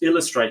videos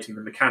illustrating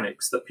the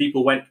mechanics that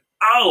people went,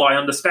 oh, I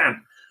understand.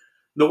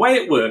 The way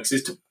it works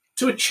is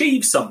to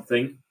achieve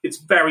something, it's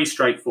very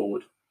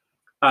straightforward.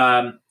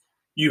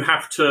 You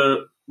have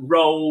to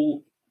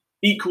roll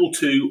equal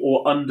to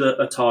or under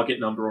a target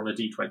number on a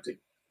D20.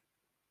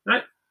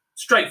 Right?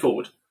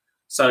 Straightforward.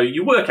 So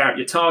you work out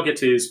your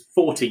target is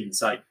 14,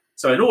 say.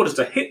 So in order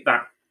to hit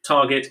that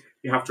target,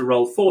 you have to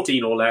roll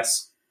 14 or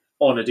less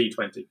on a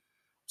D20.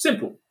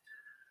 Simple.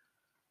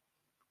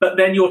 But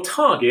then your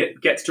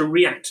target gets to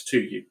react to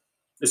you,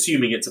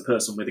 assuming it's a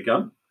person with a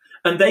gun,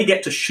 and they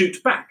get to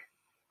shoot back.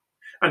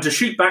 And to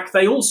shoot back,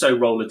 they also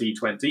roll a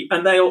D20,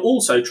 and they are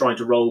also trying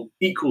to roll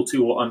equal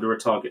to or under a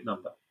target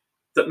number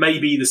that may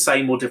be the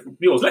same or different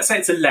from yours. Let's say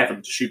it's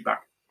 11 to shoot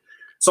back.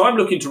 So I'm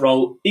looking to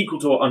roll equal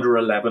to or under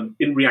 11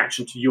 in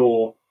reaction to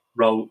your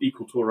roll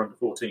equal to or under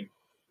 14.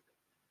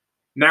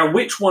 Now,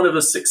 which one of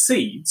us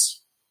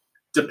succeeds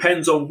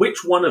depends on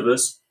which one of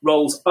us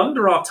rolls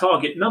under our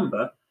target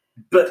number,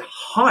 but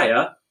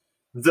higher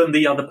than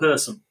the other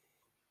person.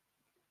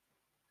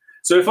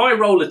 So if I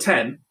roll a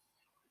 10,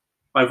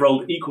 I've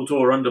rolled equal to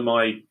or under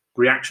my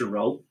reaction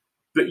roll,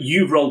 but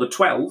you've rolled a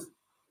 12,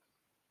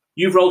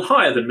 you've rolled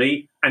higher than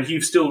me, and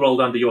you've still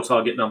rolled under your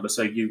target number,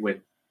 so you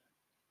win.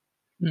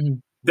 Mm-hmm.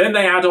 Then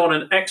they add on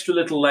an extra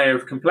little layer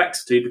of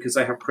complexity because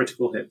they have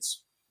critical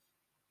hits.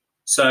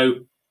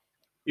 So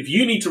if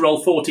you need to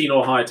roll 14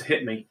 or higher to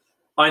hit me,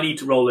 I need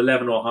to roll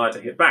 11 or higher to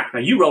hit back.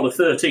 Now, you roll a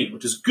 13,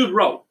 which is a good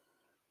roll,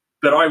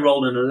 but I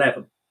roll an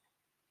 11.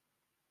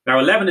 Now,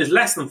 11 is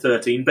less than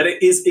 13, but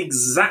it is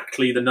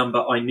exactly the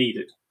number I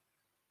needed.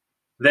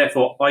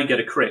 Therefore, I get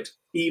a crit,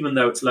 even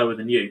though it's lower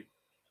than you,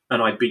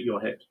 and I beat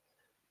your hit.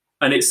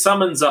 And it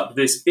summons up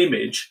this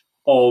image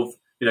of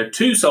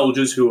two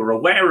soldiers who are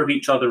aware of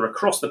each other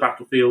across the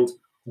battlefield.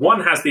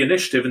 One has the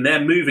initiative and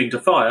they're moving to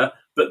fire,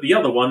 but the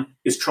other one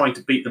is trying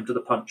to beat them to the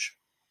punch.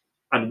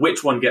 And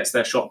which one gets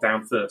their shot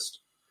down first?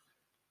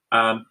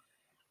 And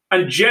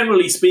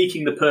generally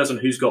speaking, the person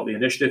who's got the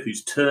initiative,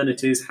 whose turn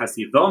it is, has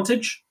the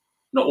advantage.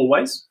 Not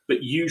always,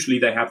 but usually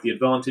they have the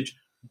advantage.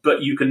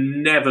 But you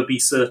can never be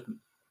certain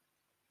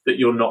that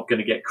you're not going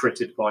to get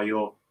critted by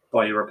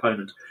your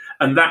opponent.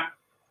 And that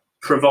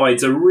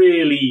provides a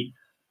really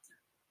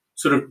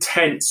sort of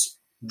tense,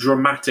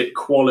 dramatic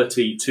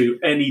quality to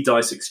any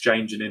dice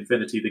exchange in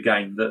Infinity the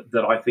game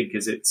that I think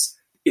is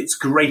its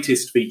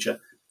greatest feature.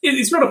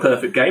 It's not a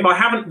perfect game. I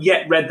haven't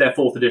yet read their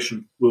 4th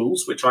edition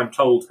rules, which I'm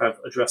told have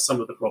addressed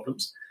some of the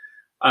problems.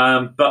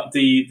 But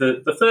the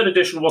 3rd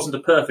edition wasn't a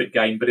perfect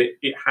game, but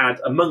it had,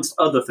 amongst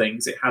other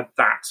things, it had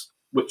that,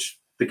 which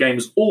the game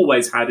has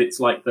always had. It's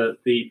like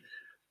the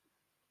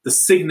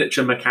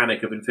signature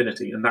mechanic of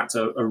Infinity, and that's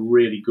a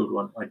really good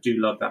one. I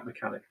do love that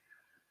mechanic.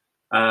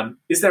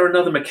 Is there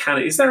another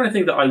mechanic? Is there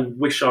anything that I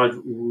wish I'd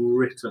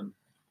written?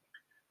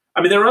 I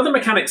mean, there are other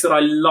mechanics that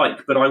I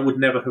like, but I would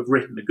never have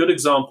written. A good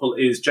example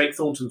is Jake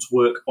Thornton's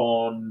work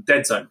on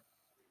Dead Zone,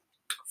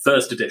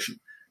 1st edition.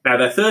 Now,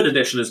 their 3rd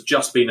edition has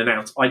just been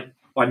announced. I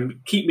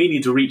keep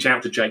meaning to reach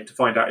out to Jake to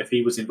find out if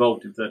he was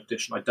involved in 3rd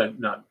edition. I don't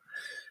know.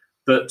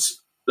 But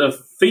the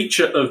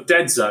feature of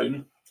Dead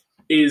Zone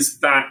is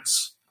that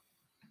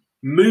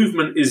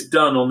movement is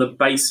done on the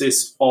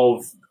basis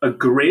of a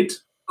grid,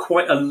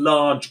 quite a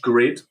large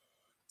grid.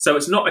 So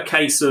it's not a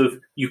case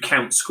of you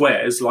count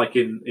squares like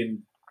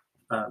in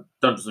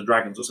Dungeons and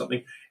Dragons or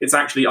something. It's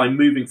actually I'm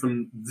moving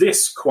from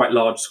this quite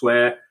large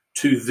square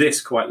to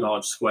this quite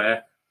large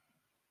square.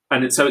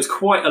 And so it's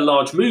quite a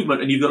large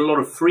movement, and you've got a lot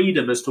of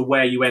freedom as to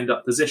where you end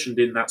up positioned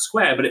in that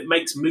square, but it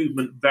makes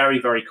movement very,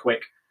 very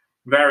quick,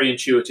 very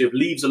intuitive,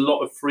 leaves a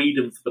lot of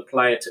freedom for the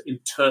player to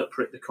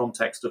interpret the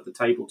context of the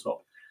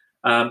tabletop.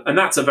 And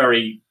that's a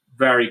very,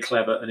 very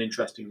clever and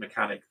interesting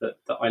mechanic that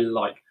I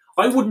like.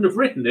 I wouldn't have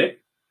written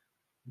it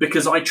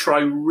because I try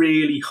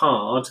really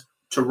hard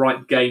to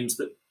write games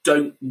that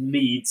don't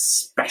need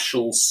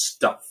special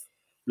stuff,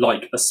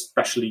 like a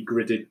specially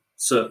gridded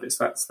surface.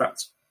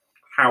 That's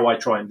how I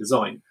try and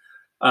design.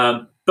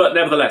 But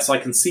nevertheless, I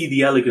can see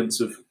the elegance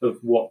of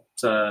what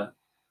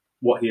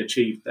he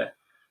achieved there.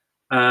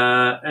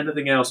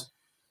 Anything else?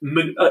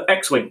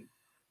 X-Wing.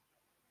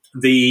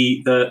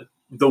 The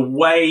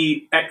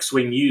way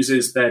X-Wing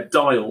uses their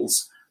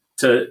dials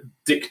to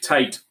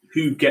dictate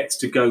who gets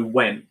to go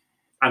when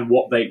and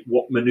what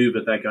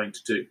maneuver they're going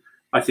to do,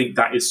 I think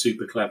that is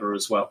super clever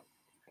as well.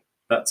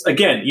 That's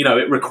again,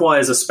 it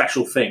requires a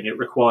special thing. It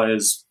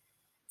requires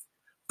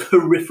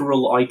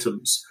peripheral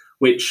items,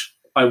 which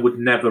I would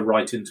never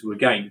write into a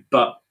game.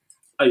 But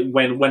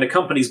when a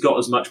company's got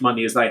as much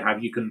money as they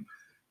have, you can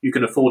you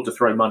can afford to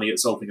throw money at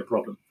solving a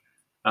problem.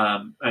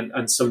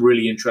 And some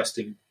really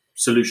interesting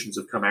solutions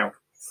have come out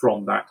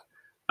from that.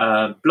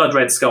 Blood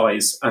Red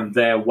Skies and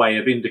their way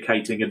of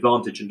indicating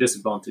advantage and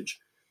disadvantage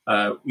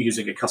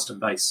using a custom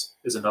base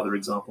is another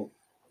example.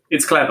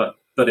 It's clever,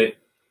 but it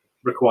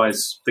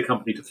requires the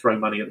company to throw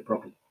money at the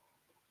problem.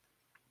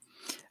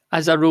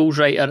 As a rules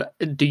writer,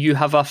 do you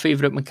have a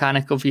favourite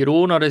mechanic of your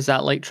own, or is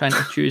that like trying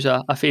to choose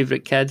a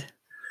favourite kid?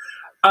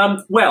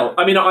 Well,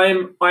 I mean,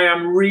 I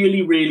am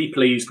really, really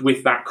pleased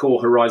with that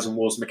core Horizon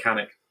Wars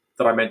mechanic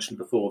that I mentioned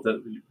before,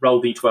 the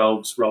roll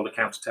d12s, roll a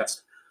counter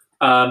test.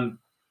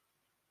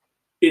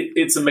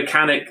 It's a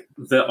mechanic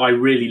that I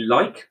really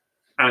like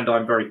and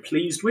I'm very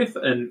pleased with,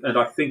 and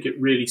I think it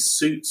really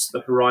suits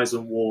the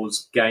Horizon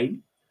Wars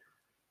game.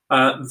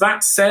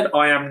 That said,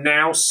 I am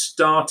now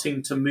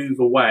starting to move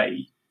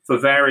away for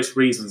various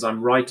reasons.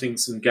 I'm writing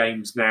some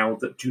games now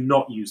that do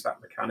not use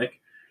that mechanic,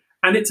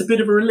 and it's a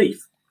bit of a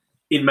relief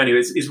in many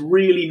ways. It's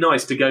really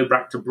nice to go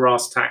back to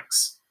brass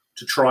tacks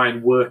to try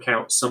and work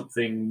out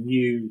something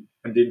new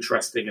and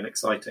interesting and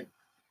exciting.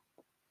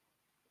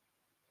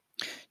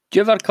 Do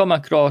you ever come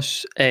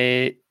across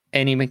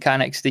any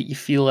mechanics that you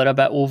feel are a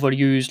bit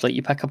overused? Like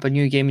you pick up a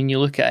new game and you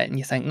look at it and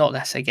you think, not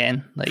this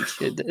again. Like,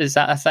 is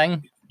that a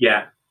thing?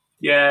 Yeah.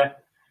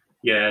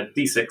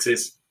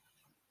 D6s.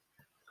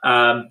 You're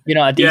not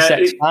a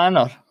D6 fan,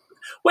 or?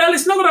 Well,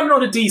 it's not that I'm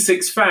not a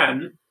D6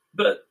 fan,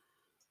 but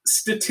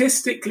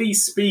statistically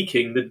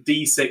speaking, the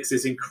D6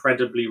 is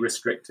incredibly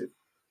restrictive.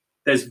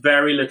 There's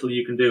very little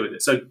you can do with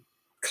it. So,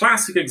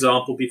 classic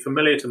example, be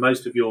familiar to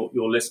most of your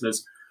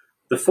listeners,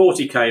 the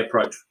 40k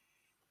approach.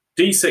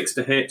 D6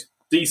 to hit,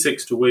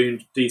 D6 to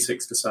wound,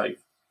 D6 to save.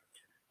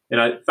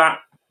 That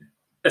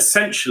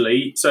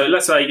essentially, so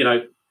let's say,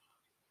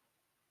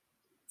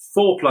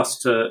 4 plus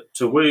to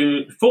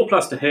wound, 4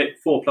 plus to hit,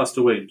 4 plus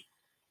to wound.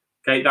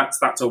 Okay,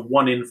 that's a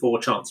 1 in 4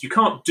 chance. You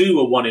can't do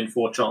a 1 in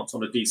 4 chance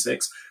on a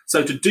D6.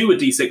 So to do a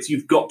D6,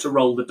 you've got to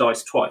roll the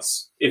dice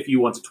twice if you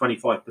want a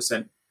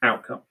 25%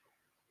 outcome.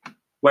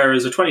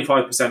 Whereas a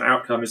 25%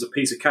 outcome is a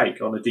piece of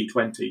cake on a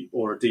D20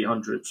 or a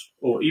D100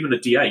 or even a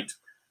D8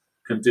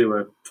 can do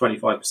a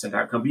 25%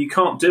 outcome, but you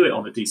can't do it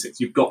on a D6.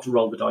 You've got to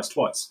roll the dice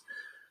twice.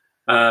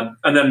 And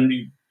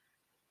then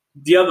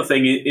the other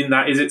thing in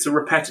that is it's a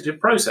repetitive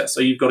process.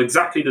 So you've got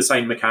exactly the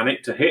same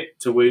mechanic to hit,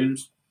 to wound,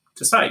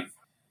 to save.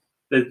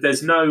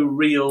 There's no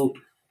real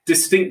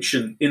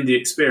distinction in the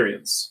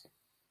experience.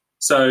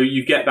 So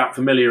you get that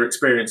familiar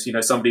experience.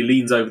 Somebody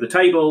leans over the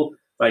table,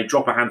 they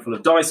drop a handful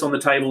of dice on the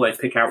table, they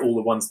pick out all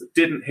the ones that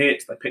didn't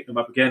hit, they pick them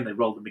up again, they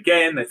roll them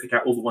again, they pick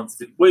out all the ones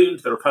that didn't wound,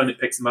 their opponent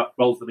picks them up,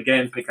 rolls them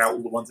again, pick out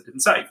all the ones that didn't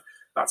save.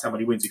 That's how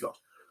many wins you got.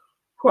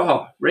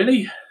 Wow,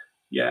 really?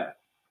 Yeah.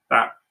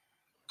 That.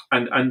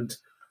 And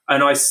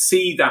I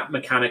see that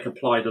mechanic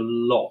applied a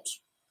lot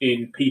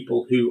in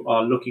people who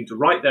are looking to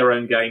write their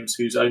own games,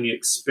 whose only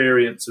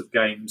experience of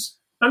games.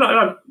 And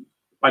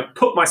I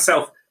put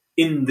myself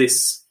in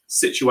this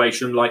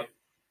situation like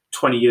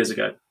 20 years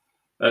ago,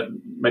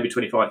 maybe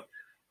 25.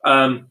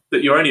 That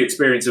your only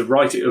experience of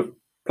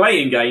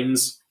playing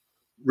games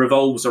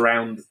revolves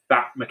around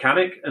that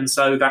mechanic, and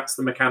so that's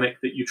the mechanic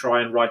that you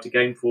try and write a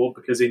game for,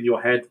 because in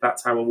your head,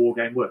 that's how a war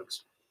game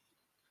works.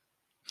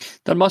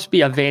 There must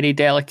be a very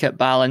delicate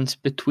balance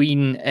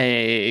between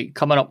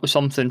coming up with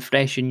something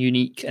fresh and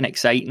unique and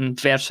exciting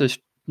versus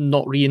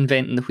not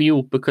reinventing the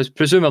wheel, because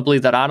presumably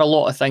there are a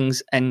lot of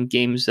things in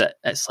games that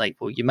it's like,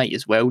 well, you might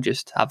as well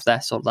just have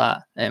this or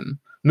that.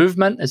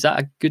 Movement, is that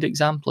a good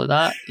example of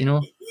that?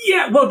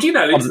 Yeah, well,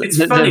 it's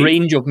funny. The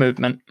range of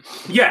movement.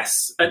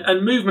 Yes,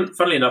 and movement,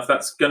 funnily enough,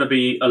 that's going to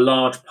be a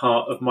large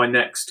part of my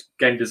next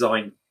game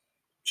design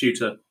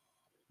tutor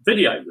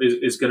video,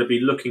 is going to be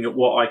looking at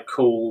what I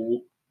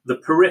call the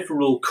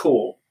peripheral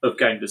core of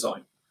game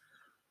design.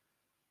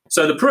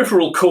 So the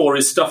peripheral core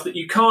is stuff that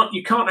you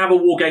can't have a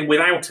war game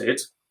without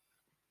it,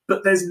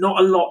 but there's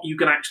not a lot you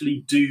can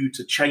actually do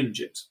to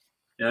change it.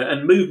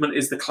 And movement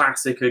is the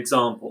classic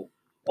example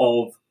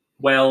of,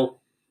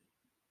 well,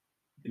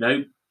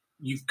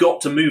 you've got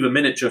to move a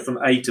miniature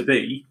from A to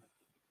B.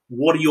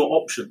 What are your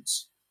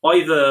options?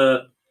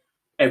 Either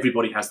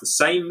everybody has the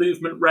same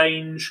movement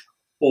range,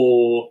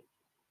 or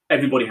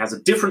everybody has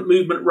a different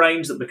movement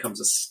range that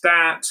becomes a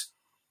stat,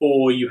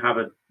 or you have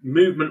a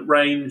movement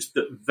range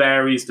that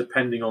varies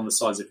depending on the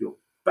size of your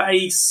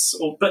base.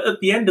 But at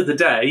the end of the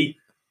day,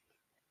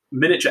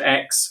 miniature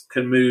X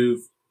can move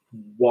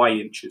Y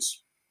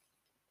inches.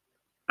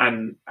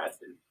 And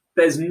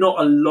there's not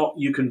a lot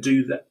you can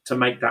do to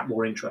make that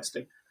more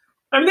interesting.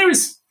 I mean,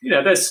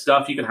 there's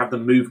stuff you can have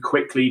them move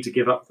quickly to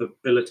give up the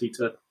ability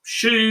to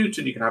shoot,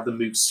 and you can have them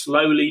move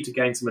slowly to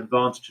gain some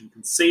advantage and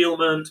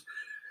concealment.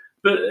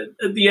 But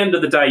at the end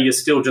of the day, you're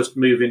still just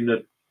moving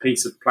a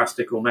piece of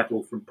plastic or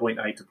metal from point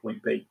A to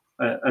point B,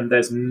 and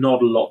there's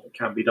not a lot that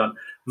can be done.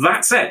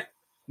 That said,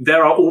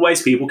 there are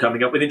always people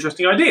coming up with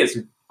interesting ideas.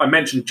 I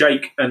mentioned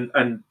Jake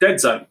and Dead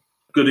Zone,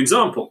 good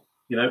example.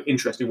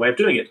 Interesting way of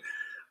doing it.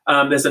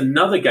 There's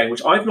another game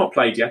which I've not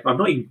played yet, I've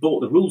not even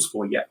bought the rules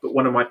for yet, but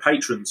one of my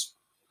patrons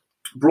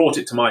brought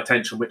it to my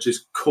attention, which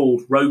is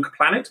called Rogue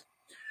Planet.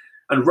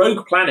 And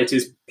Rogue Planet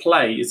is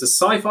a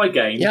sci-fi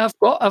game. Yeah,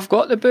 I've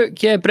got the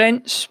book. Yeah,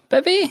 Brent's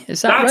Bibby,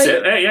 is that That's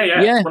right? it.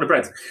 Yeah. It's one of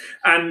Brent's,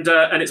 and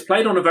it's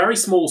played on a very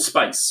small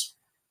space.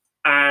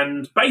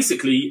 And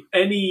basically,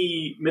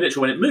 any miniature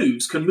when it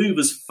moves can move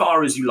as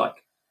far as you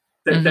like.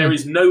 There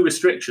is no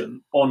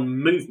restriction on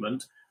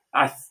movement.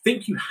 I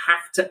think you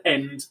have to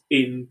end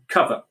in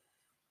cover.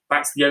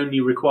 That's the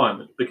only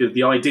requirement, because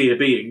the idea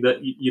being that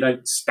you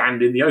don't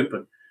stand in the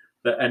open.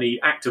 That any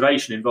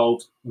activation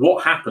involves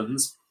what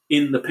happens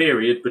in the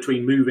period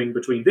between moving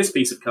between this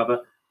piece of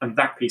cover and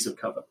that piece of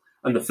cover.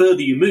 And the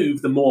further you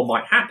move, the more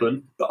might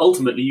happen, but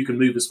ultimately you can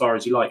move as far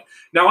as you like.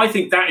 Now, I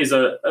think that is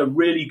a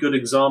really good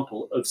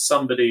example of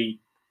somebody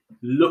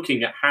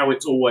looking at how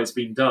it's always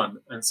been done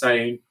and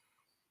saying,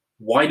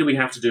 why do we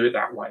have to do it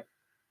that way?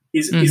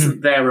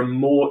 Isn't there a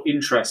more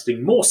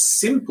interesting, more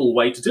simple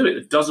way to do it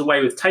that does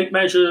away with tape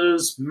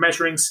measures,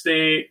 measuring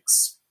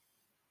sticks,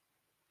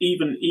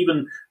 even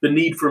the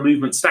need for a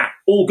movement stat,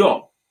 all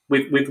gone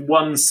with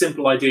one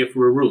simple idea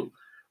for a rule?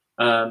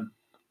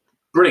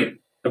 Brilliant.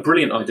 A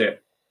brilliant idea.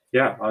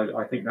 Yeah,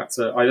 I think that's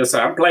I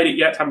haven't played it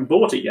yet, haven't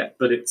bought it yet,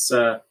 but it's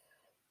a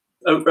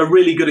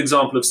really good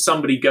example of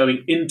somebody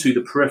going into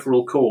the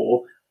peripheral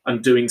core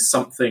and doing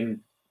something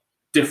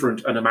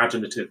different and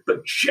imaginative.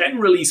 But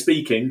generally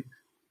speaking,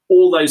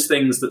 all those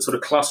things that sort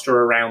of cluster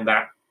around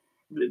that,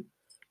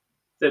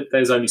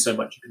 there's only so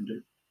much you can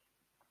do.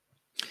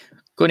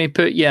 Going to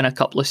put you in a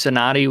couple of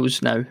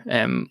scenarios now.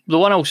 The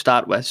one I'll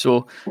start with.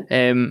 So,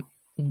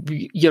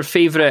 your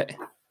favourite...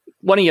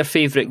 One of your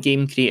favourite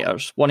game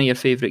creators, one of your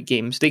favourite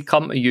games, they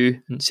come to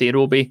you and say,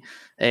 Robbie,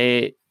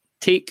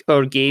 take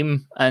our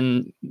game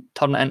and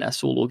turn it into a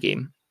solo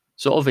game.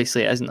 So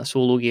obviously it isn't a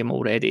solo game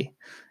already.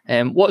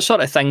 What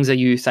sort of things are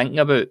you thinking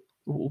about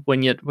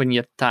when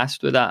you're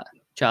tasked with that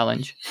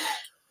challenge?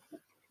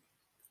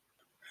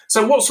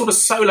 So what sort of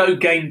solo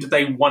game do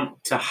they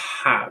want to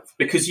have?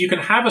 Because you can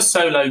have a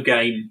solo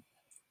game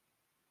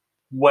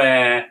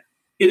where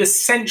it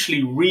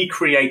essentially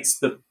recreates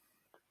the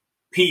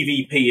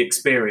PvP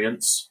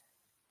experience,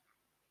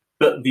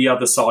 but the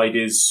other side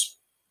is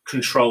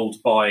controlled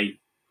by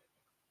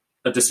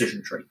a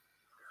decision tree.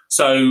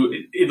 So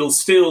it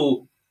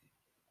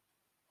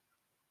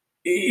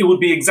would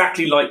be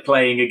exactly like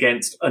playing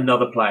against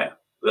another player,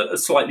 a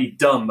slightly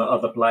dumb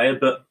other player,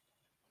 but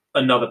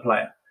another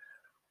player.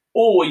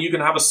 Or you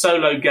can have a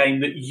solo game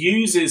that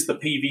uses the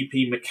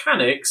PvP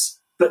mechanics,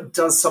 but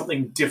does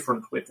something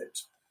different with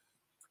it.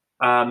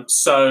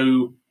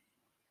 So,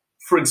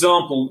 for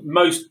example,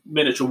 most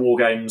miniature war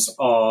games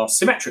are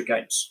symmetric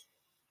games.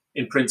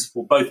 In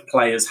principle, both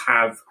players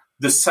have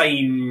the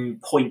same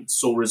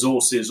points or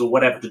resources or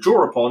whatever to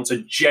draw upon.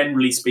 So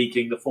generally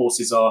speaking, the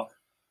forces are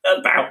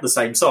about the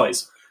same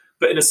size.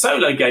 But in a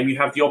solo game, you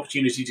have the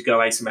opportunity to go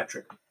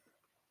asymmetric.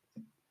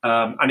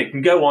 And it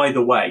can go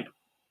either way,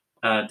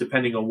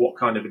 depending on what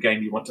kind of a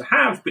game you want to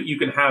have. But you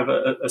can have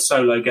a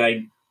solo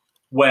game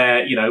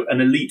where,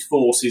 an elite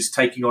force is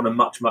taking on a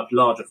much, much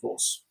larger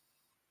force,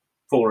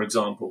 for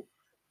example.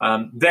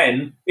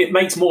 Then it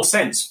makes more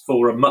sense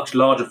for a much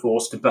larger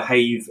force to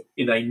behave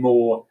in a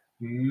more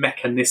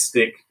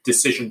mechanistic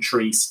decision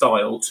tree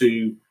style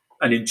to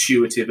an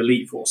intuitive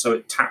elite force. So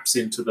it taps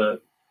into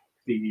the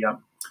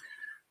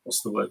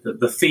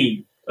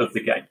theme of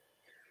the game.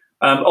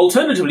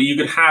 Alternatively, you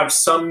could have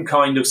some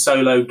kind of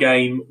solo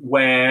game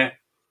where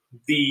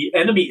the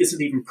enemy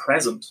isn't even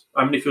present.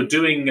 I mean, if you're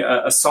doing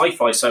a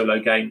sci-fi solo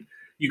game,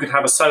 you could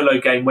have a solo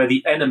game where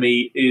the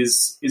enemy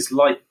is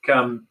like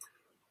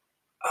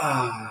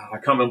I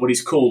can't remember what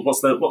he's called.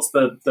 What's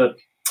the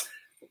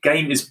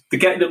game is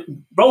the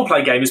role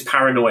play game is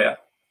Paranoia.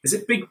 Is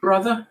it Big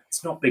Brother?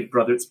 It's not Big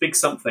Brother. It's Big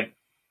something.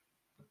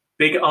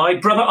 Big Eye,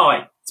 Brother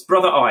Eye. It's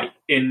Brother Eye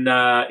in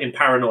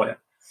Paranoia,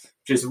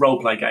 which is a role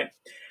play game.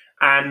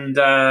 And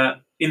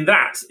in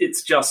that,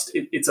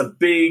 it's a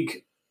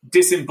big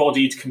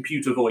disembodied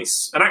computer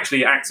voice, and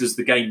actually it acts as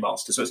the game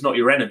master. So it's not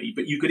your enemy,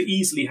 but you could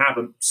easily have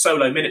a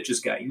solo miniatures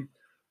game,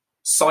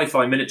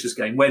 sci-fi miniatures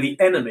game, where the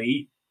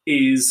enemy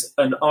is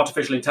an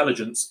artificial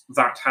intelligence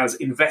that has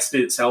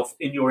invested itself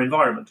in your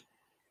environment.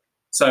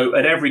 So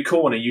at every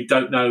corner, you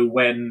don't know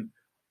when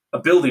a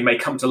building may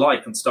come to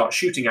life and start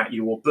shooting at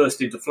you, or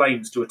burst into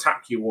flames to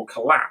attack you, or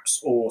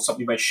collapse, or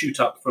something may shoot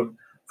up from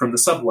the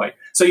subway.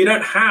 So you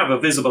don't have a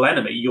visible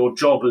enemy. Your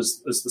job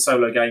as the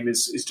solo game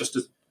is just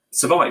to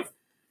survive,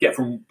 get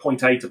from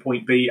point A to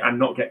point B and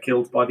not get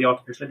killed by the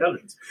artificial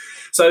intelligence.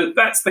 So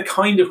that's the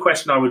kind of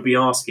question I would be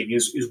asking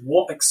is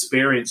what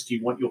experience do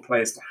you want your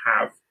players to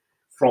have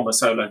from a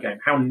solo game?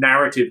 How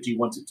narrative do you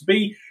want it to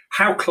be?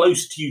 How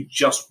close do you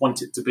just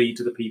want it to be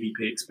to the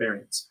PvP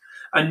experience?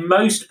 And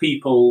most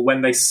people,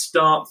 when they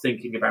start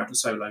thinking about a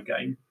solo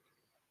game,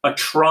 are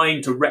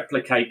trying to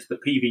replicate the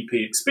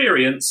PvP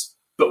experience,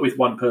 but with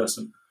one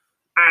person.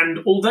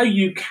 And although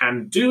you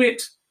can do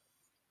it,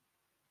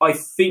 I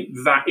think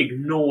that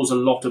ignores a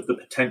lot of the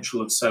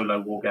potential of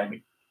solo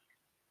wargaming.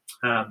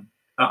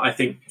 I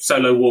think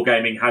solo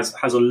wargaming has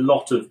a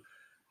lot of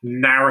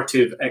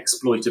narrative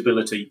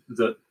exploitability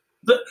that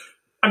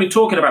I mean,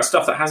 talking about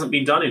stuff that hasn't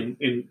been done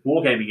in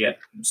wargaming yet,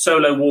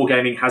 solo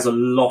wargaming has a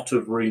lot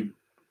of room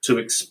to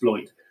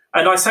exploit.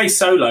 And I say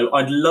solo,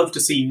 I'd love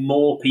to see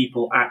more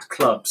people at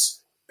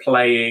clubs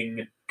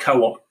playing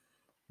co-op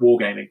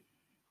wargaming.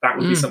 That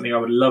would be something I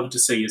would love to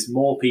see, is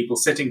more people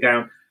sitting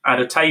down at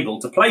a table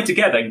to play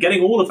together and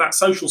getting all of that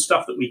social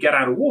stuff that we get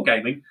out of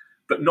wargaming,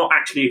 but not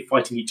actually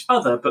fighting each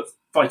other, but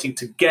fighting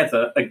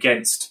together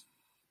against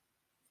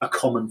a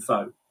common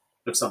foe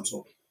of some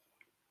sort.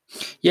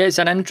 Yeah, it's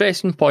an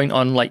interesting point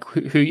on like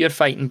who you're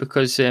fighting,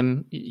 because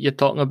you're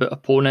talking about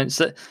opponents.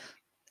 That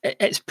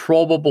it's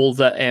probable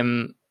that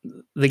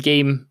the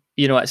game,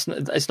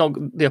 it's not,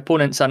 the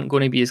opponents aren't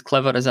going to be as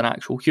clever as an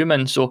actual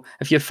human. So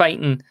if you're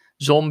fighting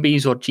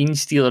zombies or gene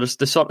stealers,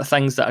 the sort of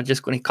things that are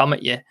just going to come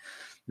at you,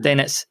 then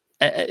it's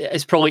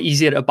probably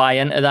easier to buy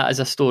into that as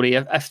a story.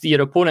 If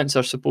your opponents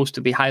are supposed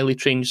to be highly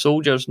trained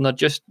soldiers and they're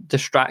just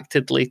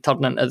distractedly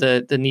turning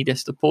into the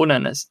nearest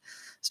opponent,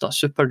 it's not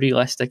super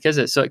realistic, is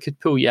it? So it could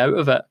pull you out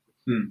of it.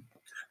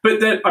 But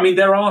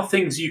there are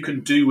things you can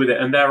do with it,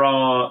 and there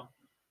are.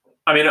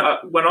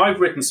 When I've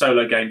written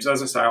solo games,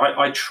 as I say,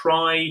 I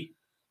try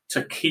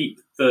to keep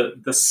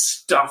the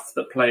stuff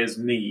that players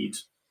need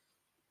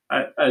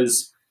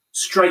as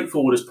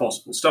straightforward as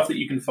possible, stuff that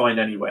you can find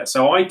anywhere.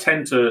 So I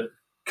tend to,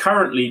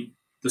 currently,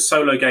 the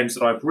solo games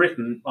that I've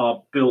written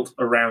are built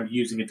around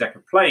using a deck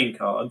of playing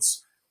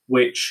cards,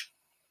 which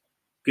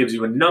gives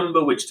you a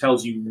number, which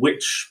tells you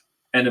which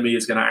enemy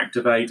is going to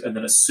activate, and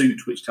then a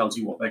suit which tells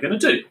you what they're going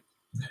to do,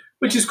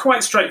 which is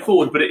quite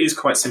straightforward, but it is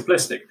quite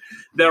simplistic.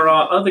 There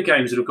are other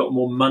games that have got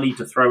more money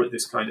to throw at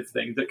this kind of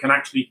thing that can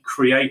actually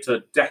create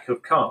a deck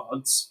of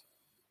cards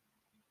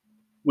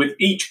with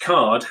each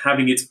card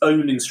having its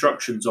own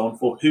instructions on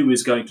for who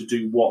is going to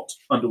do what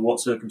under what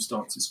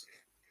circumstances.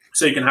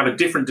 So you can have a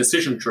different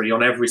decision tree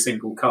on every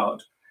single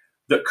card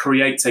that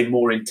creates a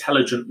more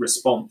intelligent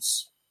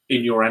response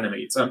in your enemy.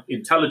 It's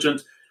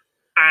intelligent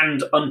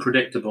and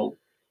unpredictable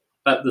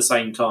at the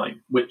same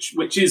time, which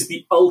is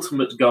the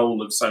ultimate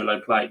goal of solo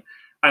play.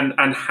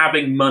 And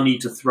having money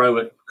to throw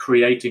at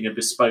creating a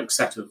bespoke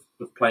set of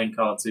playing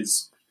cards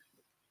is,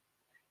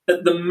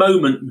 at the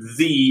moment,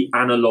 the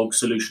analog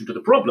solution to the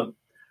problem.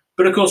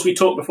 But of course, we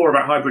talked before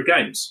about hybrid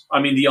games. I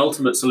mean, the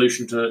ultimate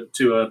solution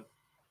to a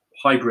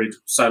hybrid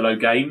solo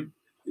game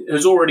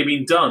has already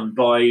been done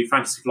by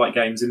Fantasy Flight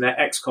Games in their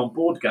XCOM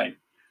board game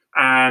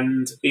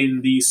and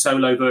in the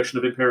solo version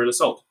of Imperial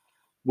Assault,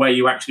 where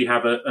you actually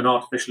have an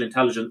artificial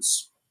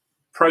intelligence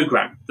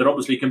program that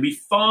obviously can be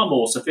far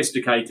more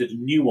sophisticated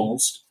and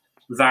nuanced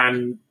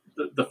than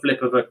the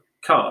flip of a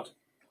card,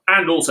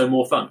 and also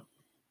more fun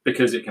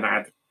because it can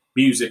add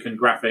music and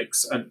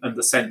graphics and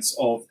the sense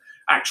of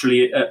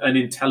actually an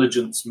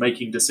intelligence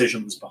making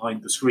decisions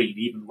behind the screen,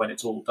 even when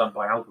it's all done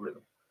by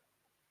algorithm.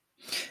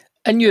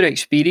 In your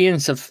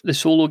experience of the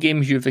solo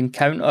games you've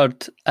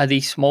encountered, are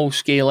these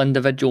small-scale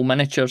individual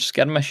miniature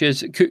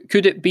skirmishes,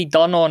 could it be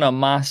done on a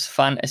mass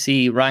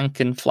fantasy rank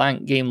and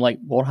flank game like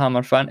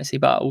Warhammer Fantasy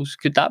Battles?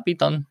 Could that be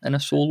done in a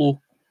solo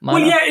manner?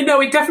 Well, yeah,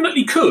 no, it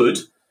definitely could.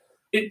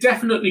 It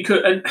definitely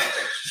could. And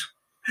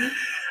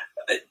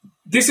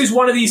this is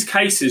one of these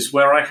cases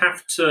where I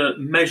have to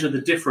measure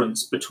the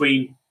difference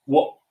between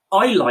what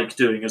I like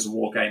doing as a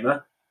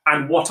wargamer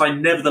and what I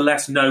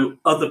nevertheless know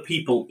other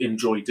people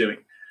enjoy doing.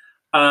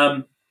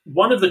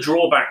 One of the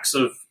drawbacks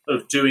of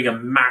doing a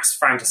mass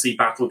fantasy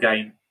battle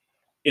game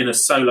in a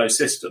solo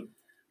system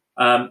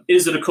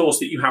is that, of course,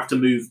 that you have to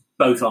move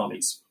both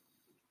armies.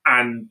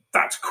 And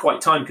that's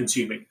quite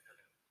time-consuming,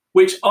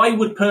 which I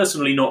would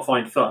personally not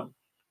find fun.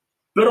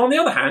 But on the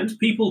other hand,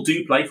 people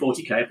do play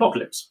 40k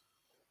Apocalypse.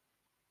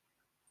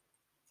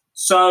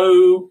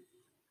 So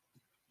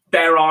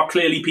there are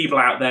clearly people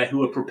out there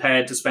who are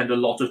prepared to spend a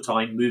lot of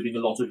time moving a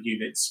lot of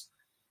units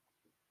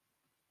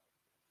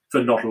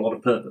for not a lot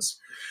of purpose.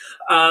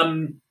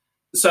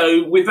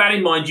 So with that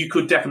in mind, you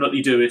could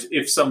definitely do it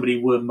if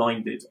somebody were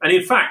minded. And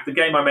in fact, the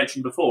game I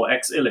mentioned before,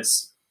 Ex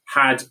Illis,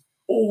 had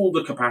all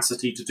the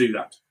capacity to do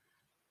that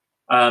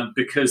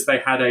because they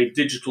had a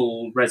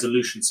digital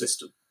resolution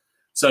system.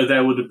 So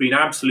there would have been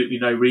absolutely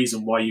no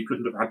reason why you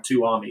couldn't have had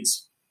two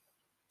armies,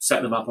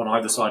 set them up on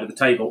either side of the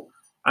table,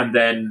 and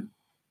then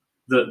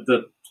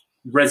the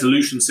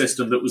resolution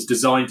system that was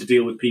designed to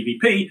deal with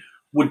PvP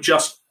would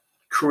just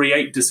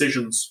create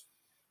decisions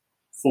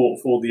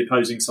for the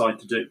opposing side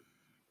to do.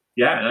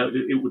 Yeah,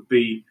 it would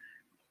be...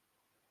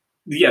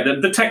 Yeah,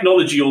 the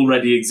technology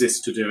already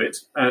exists to do it,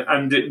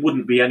 and it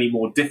wouldn't be any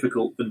more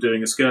difficult than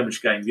doing a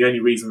skirmish game. The only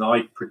reason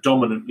I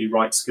predominantly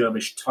write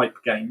skirmish-type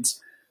games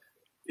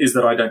is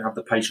that I don't have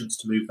the patience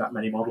to move that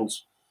many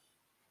models.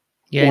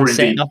 Yeah, and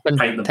setting up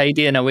and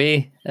tidying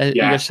away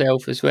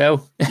yourself as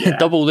well. Yeah.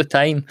 Double the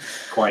time.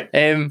 Quite.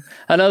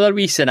 Another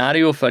wee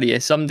scenario for you.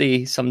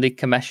 Somebody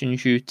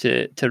commissions you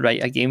to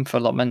write a game for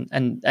them,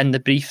 and in the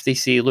brief they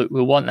say, look,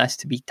 we want this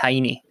to be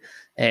tiny.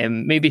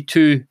 Maybe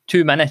two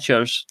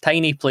miniatures,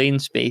 tiny playing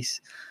space.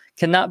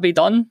 Can that be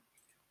done?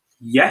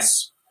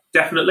 Yes,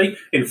 definitely.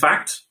 In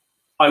fact,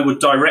 I would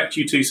direct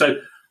you to... So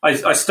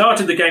I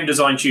started the game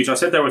design tutor. I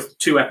said there were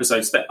 2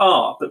 episodes. There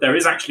are, but there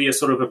is actually a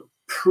sort of a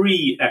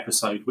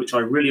pre-episode, which I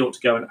really ought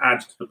to go and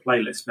add to the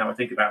playlist now I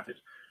think about it,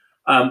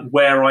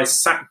 where I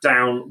sat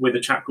down with a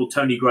chap called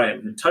Tony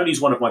Graham. And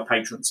Tony's one of my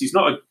patrons. He's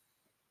not a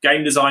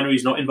game designer.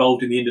 He's not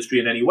involved in the industry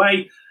in any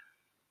way.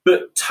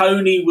 But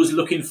Tony was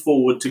looking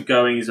forward to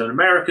going, he's an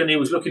American, he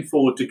was looking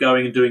forward to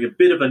going and doing a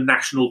bit of a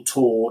national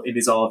tour in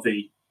his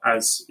RV,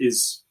 as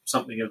is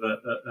something of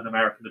an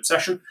American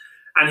obsession.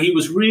 And he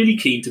was really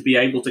keen to be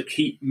able to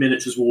keep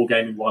miniatures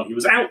wargaming while he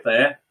was out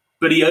there,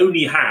 but he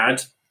only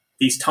had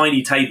these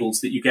tiny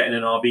tables that you get in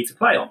an RV to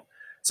play on.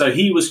 So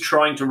he was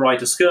trying to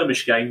write a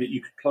skirmish game that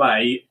you could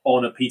play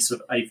on a piece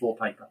of A4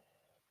 paper.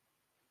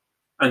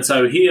 And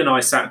so he and I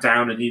sat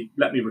down and he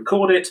let me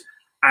record it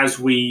as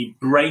we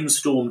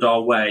brainstormed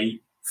our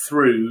way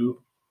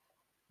through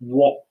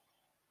what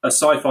a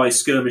sci-fi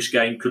skirmish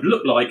game could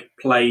look like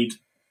played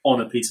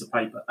on a piece of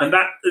paper. And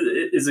that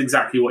is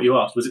exactly what you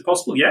asked. Was it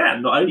possible? Yeah,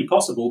 not only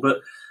possible, but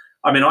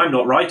I mean, I'm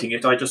not writing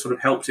it. I just sort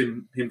of helped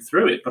him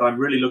through it. But I'm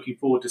really looking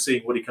forward to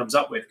seeing what he comes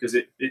up with because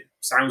it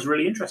sounds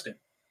really interesting.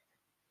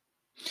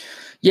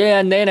 Yeah,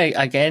 and then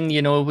again,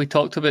 we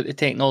talked about the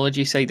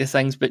technology side of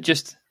things, but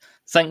just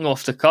thinking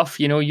off the cuff,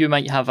 you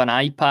might have an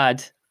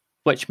iPad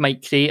which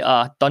might create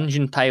a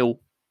dungeon tile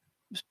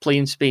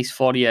playing space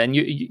for you, and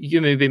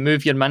you maybe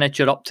move your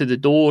miniature up to the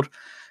door,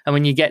 and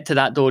when you get to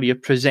that door, you're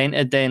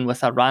presented then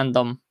with a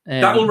random...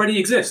 that already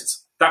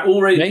exists. That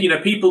already,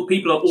 right? People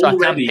are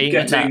already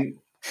getting...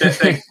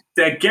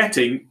 They're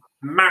getting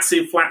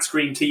massive flat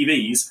screen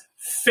TVs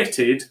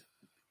fitted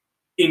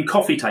in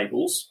coffee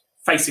tables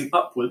facing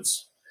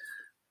upwards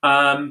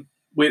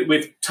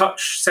with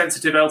touch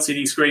sensitive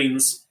LCD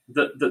screens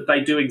that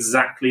they do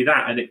exactly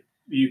that, and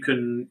you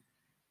can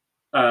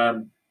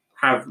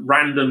have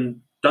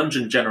random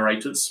dungeon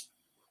generators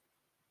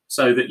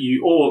so that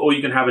or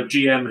you can have a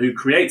GM who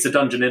creates a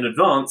dungeon in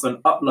advance and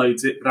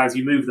uploads it, but as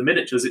you move the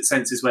miniatures, it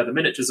senses where the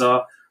miniatures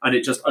are and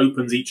it just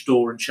opens each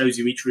door and shows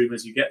you each room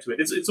as you get to it.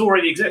 It's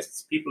already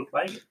exists. People are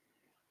playing it.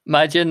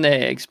 Imagine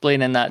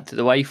explaining that to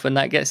the wife when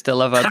that gets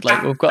delivered.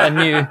 Like, we've got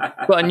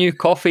a new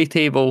coffee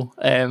table,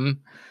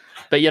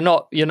 but you're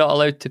not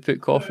allowed to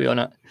put coffee on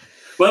it.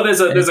 Well,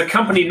 there's a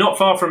company not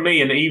far from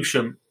me in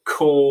Evesham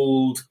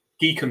called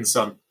Geek and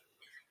Son,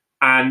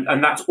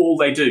 and that's all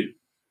they do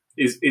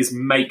is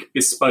make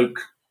bespoke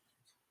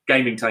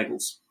gaming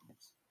tables.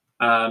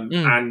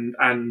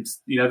 And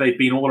they've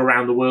been all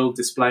around the world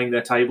displaying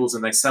their tables,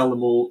 and they sell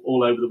them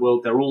all over the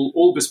world. They're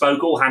all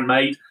bespoke, all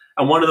handmade.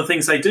 And one of the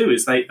things they do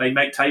is they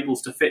make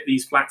tables to fit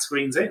these flat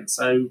screens in.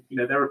 So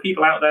there are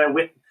people out there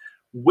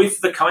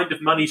with the kind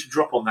of money to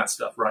drop on that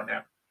stuff right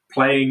now,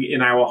 playing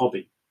in our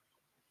hobby.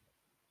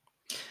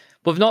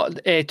 We've not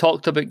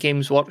talked about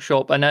Games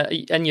Workshop, and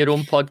in your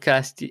own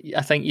podcast,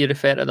 I think you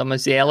refer to them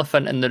as the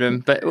elephant in the room,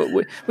 but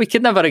we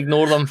could never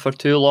ignore them for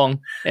too long.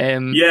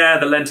 The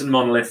Lenten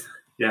Monolith.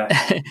 Yeah.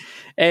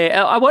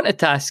 I wanted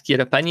to ask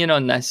your opinion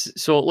on this.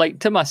 So, like,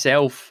 to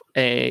myself,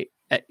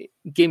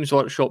 Games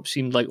Workshop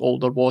seemed like all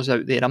there was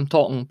out there. I'm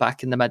talking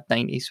back in the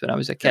mid-90s when I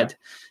was a kid.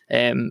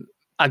 Yeah.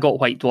 I got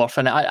White Dwarf,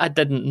 and I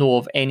didn't know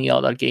of any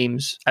other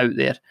games out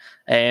there.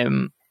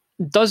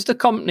 Does the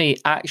company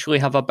actually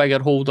have a bigger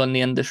hold on the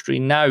industry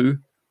now,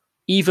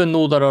 even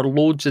though there are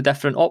loads of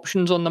different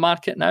options on the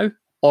market now?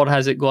 Or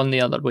has it gone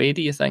the other way,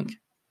 do you think?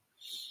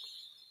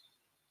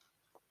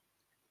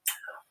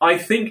 I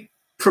think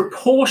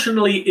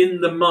proportionally in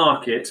the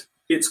market,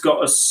 it's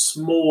got a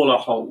smaller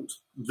hold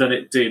than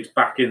it did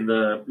back in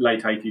the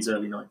late 80s,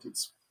 early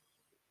 90s.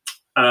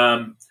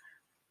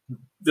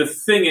 The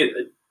thing is,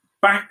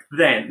 back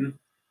then,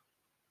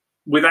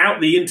 without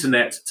the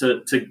internet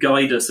to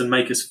guide us and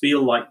make us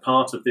feel like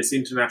part of this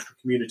international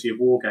community of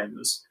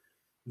wargamers,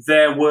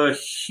 there were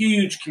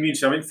huge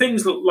communities. I mean,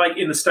 things like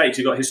in the States,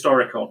 you've got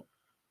Historicon,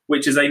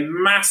 which is a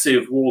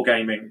massive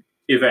wargaming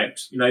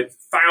event.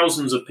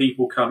 Thousands of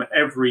people come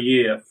every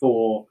year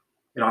for,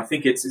 I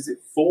think is it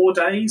 4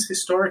 days,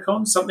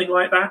 Historicon, something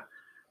like that.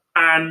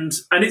 And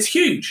it's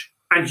huge.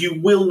 And you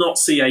will not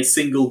see a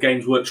single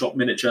Games Workshop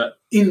miniature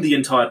in the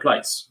entire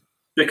place,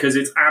 because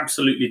it's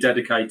absolutely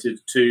dedicated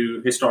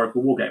to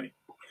historical wargaming.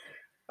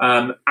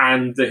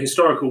 And the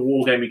historical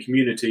wargaming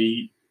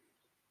community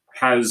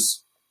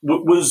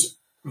was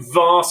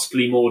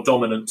vastly more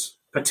dominant,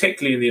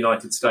 particularly in the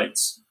United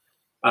States,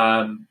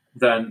 than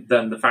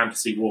the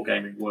fantasy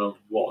wargaming world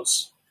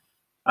was.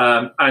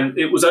 And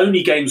it was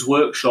only Games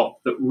Workshop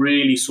that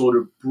really sort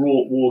of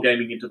brought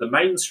wargaming into the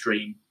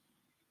mainstream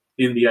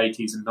in the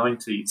 80s and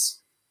 90s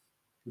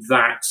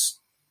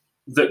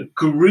that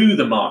grew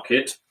the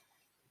market.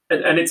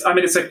 And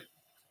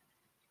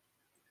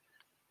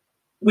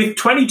with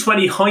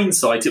 2020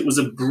 hindsight, it was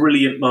a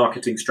brilliant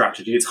marketing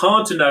strategy. It's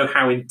hard to know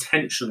how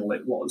intentional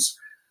it was.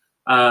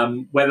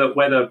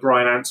 Whether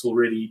Brian Ansell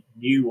really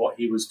knew what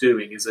he was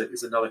doing is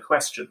another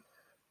question.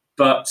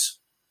 But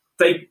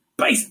they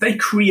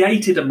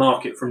created a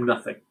market from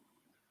nothing.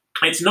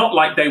 It's not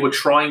like they were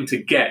trying to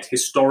get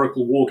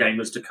historical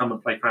wargamers to come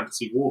and play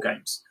fantasy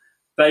wargames.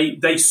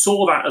 They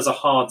saw that as a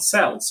hard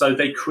sell, so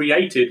they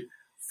created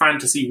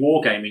fantasy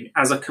wargaming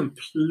as a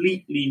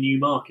completely new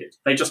market.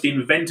 They just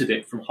invented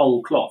it from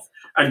whole cloth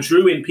and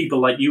drew in people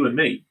like you and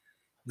me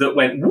that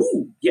went,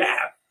 "Woo,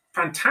 yeah,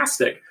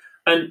 fantastic!"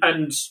 And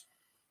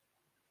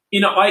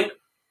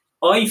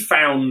I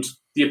found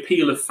the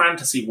appeal of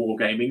fantasy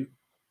wargaming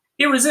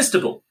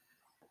irresistible,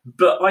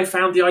 but I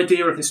found the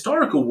idea of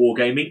historical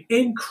wargaming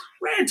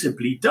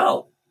incredibly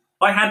dull.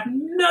 I had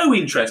no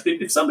interest.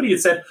 If somebody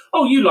had said,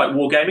 "Oh, you like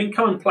wargaming?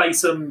 Come and play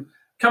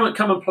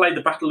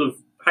the Battle of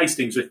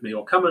Hastings with me,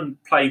 or come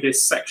and play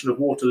this section of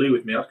Waterloo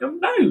with me," I'd go,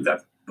 "No,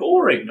 that's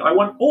boring. I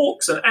want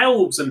orcs and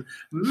elves and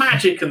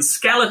magic and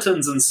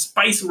skeletons and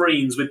space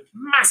marines with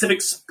massive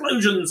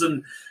explosions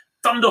and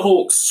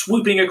thunderhawks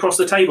swooping across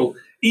the table."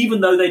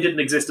 Even though they didn't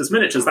exist as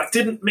miniatures, that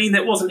didn't mean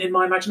it wasn't in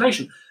my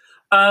imagination.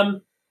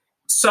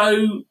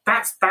 So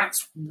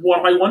that's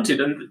what I wanted,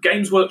 and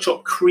Games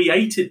Workshop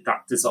created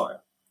that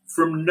desire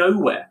from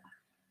nowhere.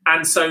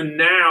 And so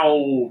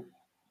now,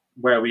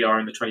 where we are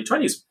in the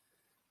 2020s,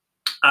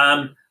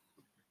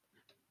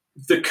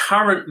 the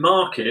current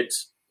market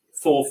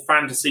for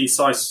fantasy,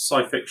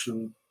 sci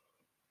fiction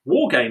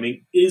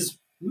wargaming is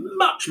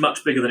much,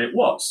 much bigger than it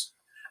was.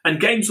 And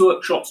Games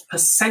Workshop's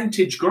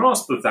percentage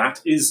grasp of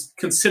that is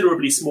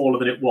considerably smaller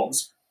than it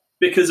was,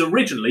 because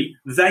originally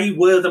they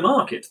were the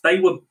market. They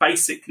were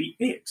basically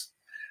it.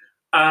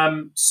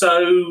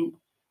 So,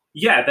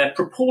 yeah, their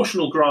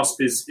proportional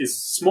grasp is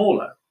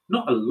smaller.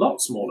 Not a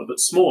lot smaller, but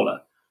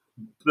smaller.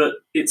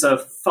 But it's a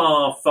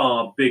far,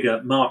 far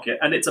bigger market.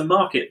 And it's a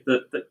market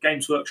that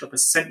Games Workshop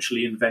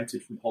essentially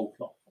invented from whole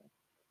cloth.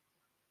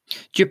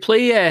 Do you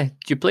play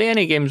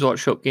any Games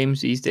Workshop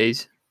games these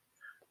days?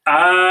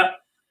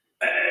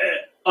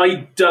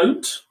 I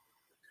don't.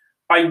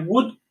 I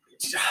would.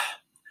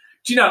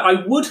 Do you know?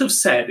 I would have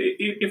said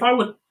if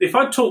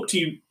I talked to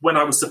you when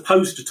I was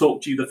supposed to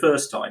talk to you the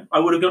first time, I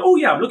would have gone, "Oh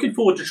yeah, I'm looking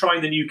forward to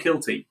trying the new Kill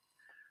Team."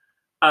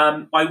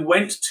 I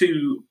went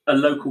to a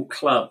local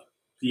club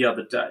the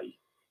other day,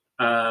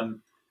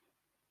 and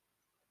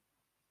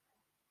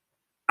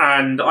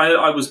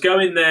I was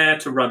going there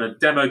to run a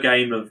demo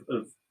game of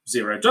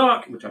Zero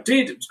Dark, which I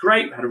did. It was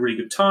great. I had a really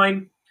good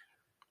time.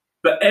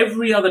 But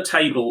every other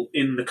table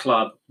in the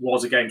club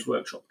was a Games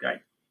Workshop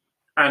game.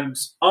 And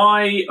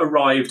I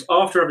arrived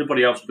after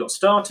everybody else had got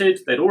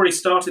started. They'd already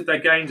started their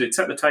games. They'd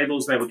set the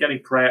tables. They were getting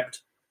prepped.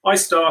 I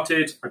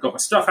started. I got my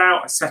stuff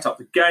out. I set up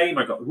the game.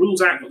 I got the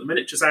rules out, got the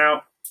miniatures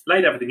out,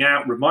 laid everything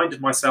out, reminded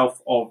myself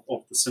of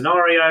the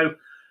scenario,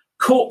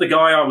 caught the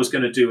guy I was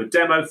going to do a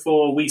demo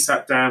for. We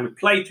sat down. We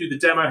played through the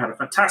demo, had a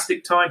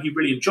fantastic time. He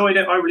really enjoyed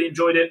it. I really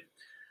enjoyed it.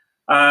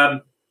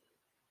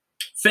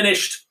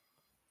 Finished,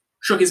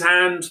 shook his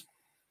hand,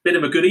 bid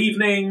him a good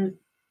evening,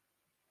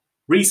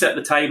 reset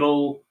the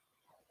table,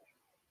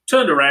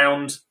 turned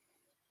around.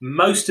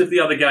 Most of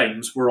the other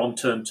games were on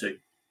turn 2.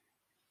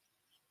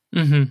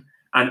 Mm-hmm.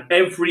 And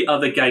every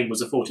other game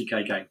was a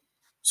 40k game.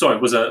 Sorry,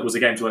 was a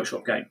Games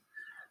Workshop game.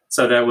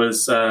 So there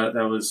was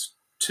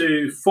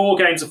 4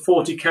 games of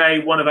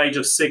 40k, one of Age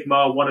of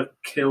Sigmar, one of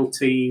Kill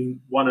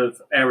Team, one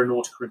of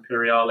Aeronautica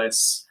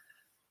Imperialis.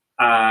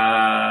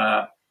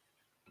 I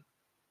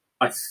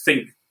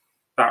think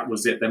that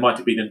was it. There might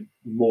have been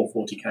more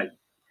 40k.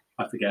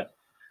 I forget.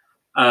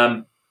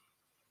 And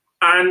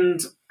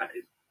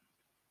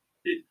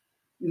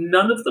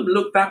none of them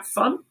looked that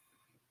fun.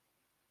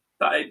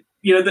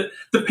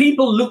 The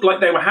people looked like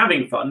they were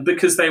having fun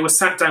because they were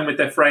sat down with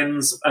their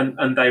friends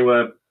and they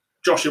were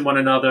joshing one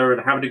another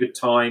and having a good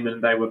time,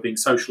 and they were being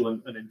social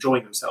and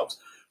enjoying themselves.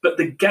 But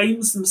the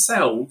games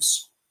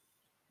themselves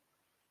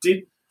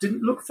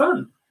didn't look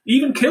fun.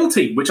 Even Kill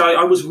Team, which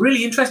I was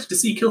really interested to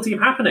see Kill Team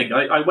happening.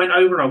 I went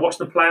over and I watched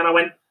them play, and I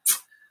went,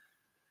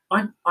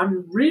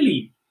 I'm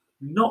really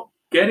not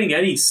getting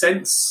any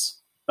sense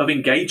of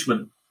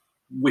engagement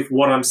with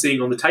what I'm seeing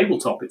on the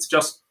tabletop. It's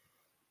just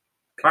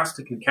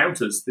classic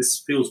encounters. This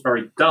feels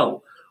very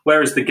dull.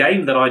 Whereas the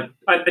game that I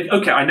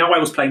know I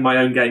was playing my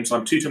own game, so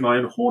I'm tooting my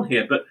own horn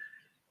here, but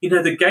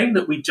the game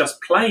that we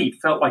just played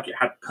felt like it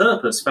had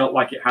purpose, felt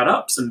like it had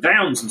ups and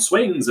downs and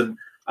swings,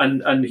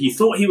 and he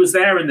thought he was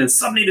there, and then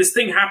suddenly this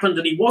thing happened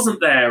and he wasn't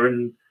there,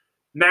 and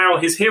now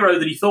his hero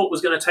that he thought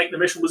was going to take the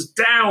mission was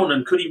down,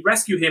 and could he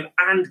rescue him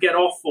and get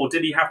off, or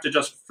did he have to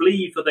just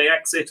flee for the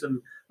exit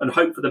and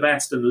hope for the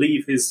best and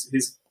leave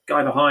his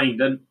guy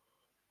behind? And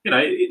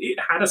it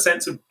had a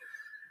sense of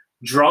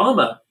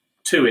drama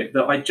to it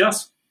that I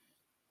just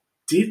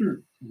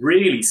didn't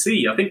really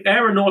see. I think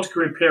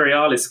Aeronautica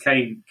Imperialis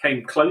came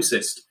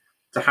closest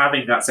to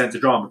having that sense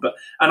of drama,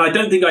 and I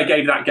don't think I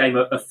gave that game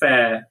a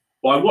fair.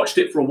 Well, I watched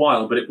it for a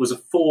while, but it was a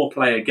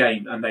 4-player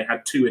game, and they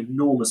had 2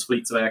 enormous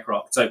fleets of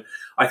aircraft. So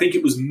I think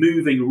it was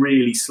moving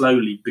really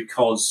slowly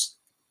because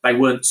they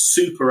weren't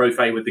super au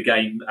fait with the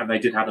game, and they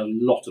did have a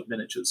lot of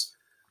miniatures.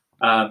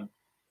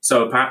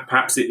 So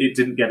perhaps it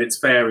didn't get its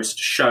fairest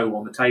show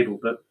on the table.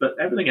 But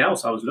everything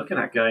else I was looking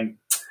at going,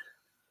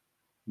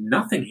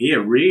 nothing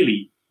here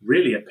really,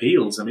 really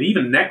appeals. I mean,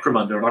 even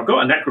Necromunda, and I've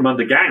got a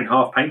Necromunda gang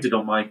half painted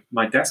on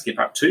my desk, in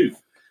fact 2,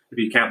 if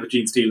you count the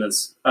Gene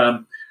Stealers.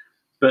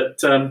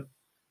 But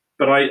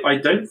I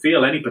don't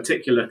feel any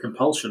particular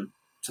compulsion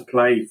to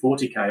play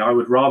 40k. I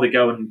would rather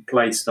go and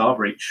play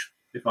Starbreach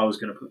if I was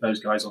going to put those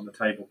guys on the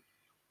table.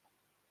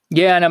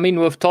 Yeah, and I mean,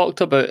 we've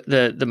talked about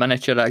the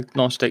miniature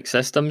agnostic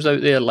systems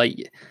out there.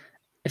 Like,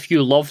 if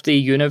you love the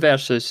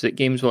universes that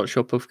Games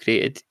Workshop have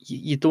created,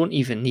 you don't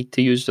even need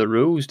to use the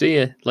rules, do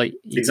you? Like,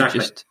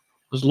 Exactly.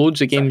 There's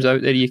loads of games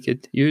out there you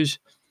could use.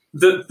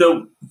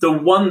 The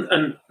one,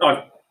 and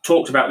I've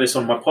talked about this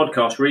on my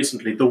podcast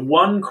recently, the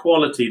one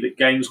quality that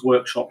Games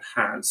Workshop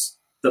has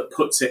that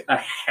puts it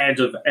ahead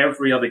of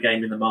every other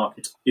game in the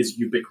market is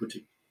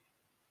ubiquity.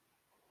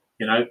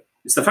 You know,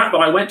 it's the fact that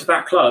I went to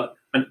that club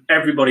and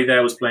everybody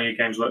there was playing a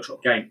Games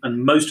Workshop game,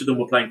 and most of them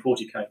were playing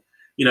 40k.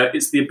 You know,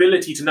 it's the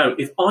ability to know,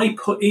 if I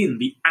put in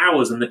the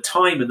hours and the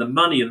time and the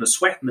money and the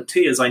sweat and the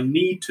tears I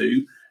need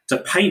to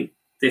paint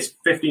this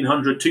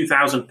 1,500,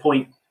 2,000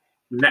 point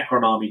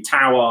Necron army,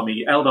 Tau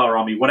army, Eldar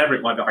army, whatever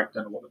it might be, I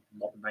don't know what the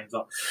modern names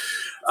are.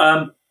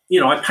 You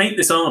know, I paint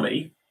this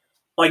army,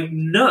 I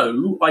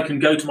know I can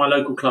go to my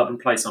local club and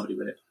play somebody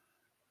with it.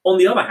 On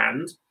the other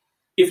hand,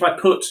 if I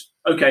put,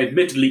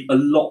 admittedly a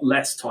lot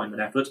less time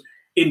and effort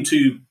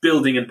into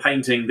building and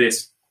painting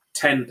this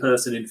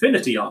 10-person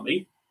Infinity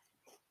army,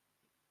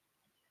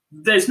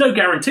 there's no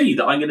guarantee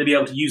that I'm going to be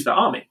able to use that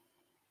army,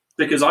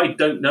 because I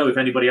don't know if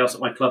anybody else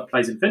at my club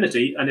plays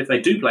Infinity, and if they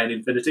do play an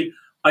Infinity,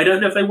 I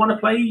don't know if they want to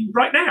play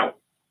right now,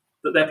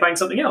 that they're playing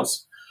something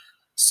else.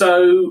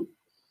 So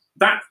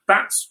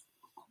that's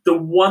the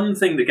one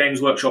thing that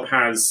Games Workshop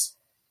has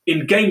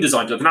in game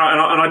design. And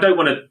I don't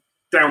want to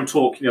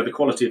down-talk, the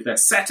quality of their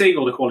setting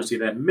or the quality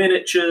of their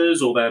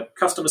miniatures or their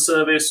customer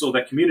service or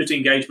their community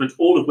engagement,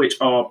 all of which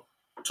are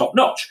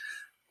top-notch.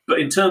 But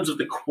in terms of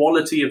the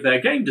quality of their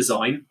game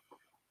design,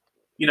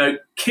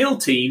 Kill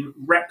Team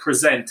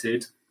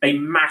represented a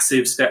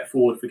massive step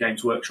forward for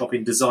Games Workshop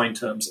in design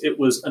terms. It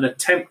was an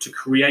attempt to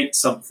create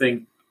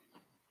something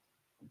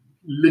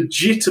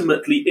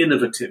legitimately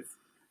innovative.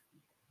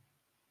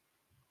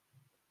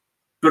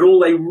 But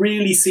all they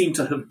really seem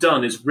to have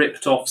done is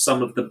ripped off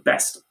some of the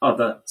best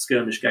other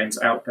skirmish games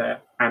out there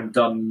and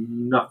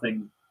done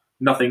nothing,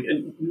 let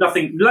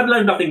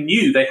alone nothing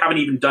new. They haven't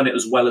even done it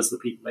as well as the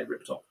people they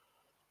ripped off,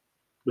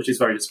 which is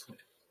very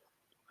disappointing.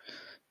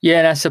 Yeah,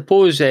 and I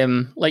suppose,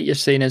 like you're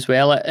saying as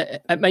well,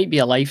 it might be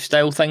a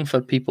lifestyle thing for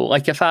people.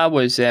 Like if I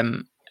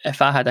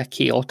had a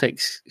chaotic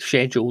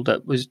schedule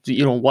that was,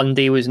 one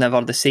day was never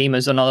the same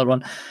as another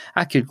one,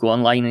 I could go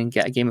online and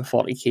get a game of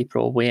 40k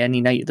probably any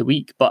night of the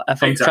week. But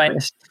if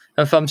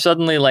if I'm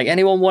suddenly like,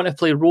 anyone want to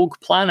play Rogue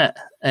Planet?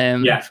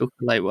 I feel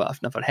like, well,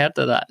 I've never heard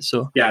of that.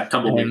 So yeah,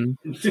 Tumbleweed.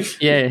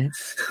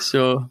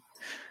 So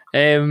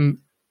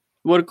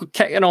we're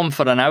kicking on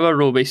for an hour,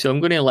 Robbie, so I'm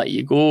going to let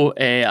you go.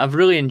 I've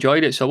really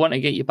enjoyed it, so I want to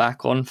get you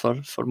back on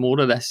for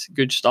more of this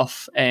good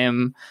stuff.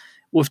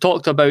 We've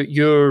talked about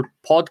your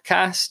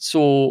podcast,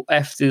 so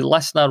if the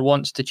listener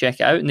wants to check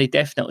it out, and they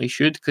definitely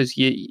should, because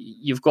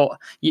you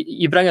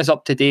bring us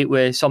up to date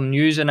with some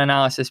news and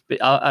analysis,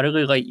 but I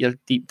really like your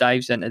deep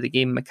dives into the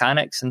game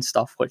mechanics and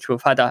stuff, which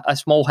we've had a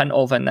small hint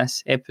of in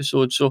this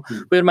episode. So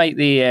where might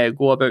they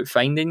go about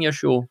finding your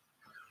show?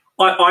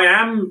 I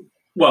am...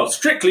 Well,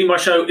 strictly my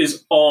show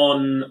is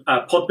on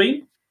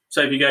Podbean.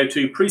 So if you go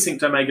to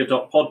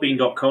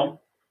precinctomega.podbean.com,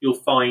 you'll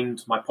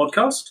find my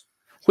podcast.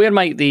 Where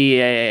might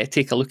they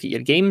take a look at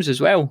your games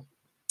as well?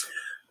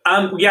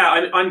 I'm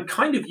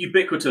kind of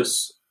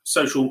ubiquitous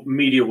social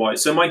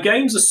media-wise. So my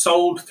games are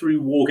sold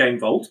through Wargame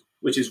Vault,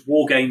 which is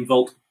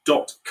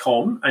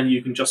wargamevault.com, and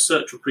you can just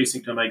search for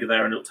Precinct Omega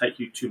there and it'll take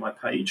you to my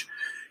page.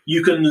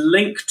 You can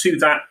link to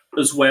that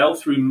as well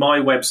through my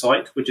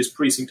website, which is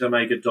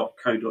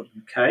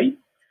precinctomega.co.uk.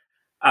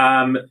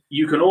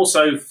 You can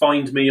also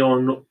find me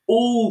on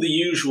all the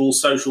usual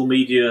social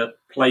media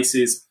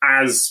places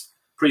as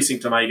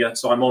Precinct Omega.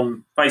 So I'm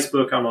on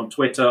Facebook, I'm on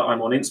Twitter,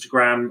 I'm on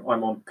Instagram,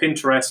 I'm on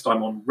Pinterest,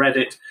 I'm on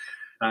Reddit.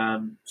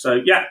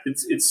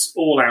 It's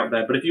all out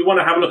there. But if you want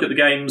to have a look at the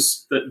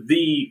games,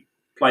 the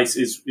place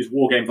is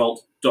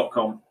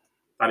wargamevault.com.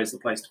 That is the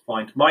place to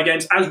find my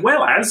games, as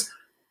well as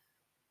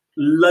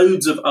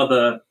loads of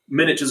other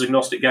miniatures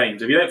agnostic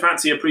games. If you don't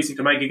fancy a Precinct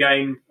Omega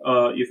game,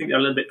 you think they're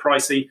a little bit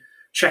pricey,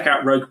 check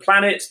out Rogue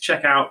Planet,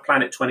 check out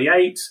Planet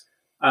 28,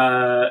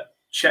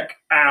 check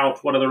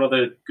out what are the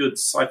other good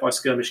sci-fi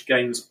skirmish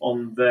games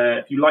on there.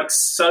 If you like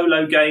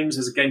solo games,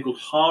 there's a game called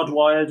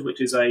Hardwired, which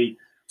is a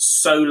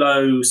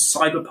solo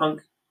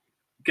cyberpunk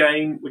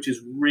game, which is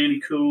really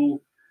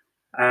cool.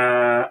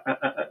 Stargrave?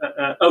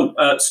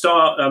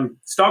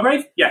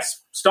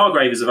 Yes,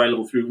 Stargrave is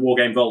available through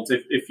Wargame Vault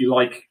if you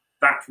like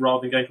that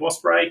rather than going to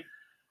Osprey.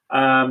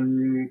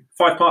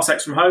 5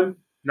 Parsecs from Home,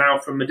 now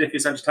from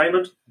Modiphius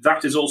Entertainment.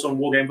 That is also on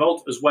Wargame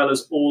Vault, as well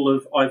as all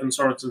of Ivan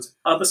Sorensen's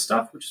other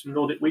stuff, which is from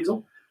Nordic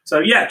Weasel. So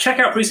yeah, check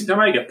out Precinct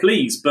Omega,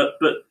 please, but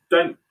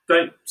don't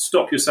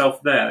stop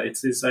yourself there. It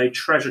is a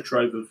treasure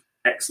trove of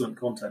excellent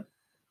content.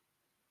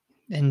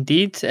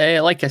 Indeed.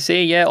 Like I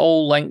say,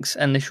 all links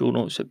in the show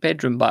notes at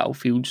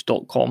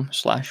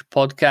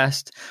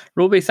bedroombattlefields.com/podcast.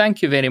 Robbie,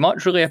 thank you very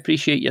much. Really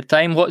appreciate your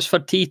time. What's for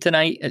tea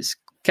tonight? It's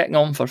kicking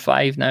on for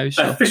 5 now.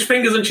 So. Fish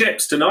fingers and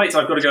chips tonight.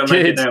 I've got to go and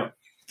make it now.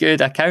 good.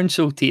 A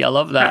council tea. I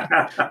love that.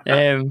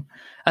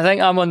 I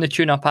think I'm on the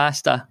tuna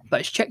pasta,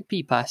 but it's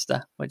chickpea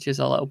pasta, which is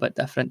a little bit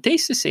different.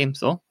 Tastes the same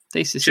though.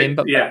 Tastes the same,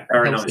 but yeah,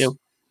 very nice.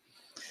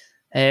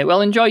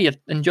 Well, enjoy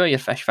your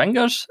fish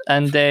fingers,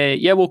 and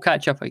we'll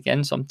catch up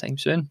again sometime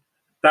soon.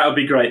 That would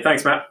be great.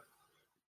 Thanks, Matt.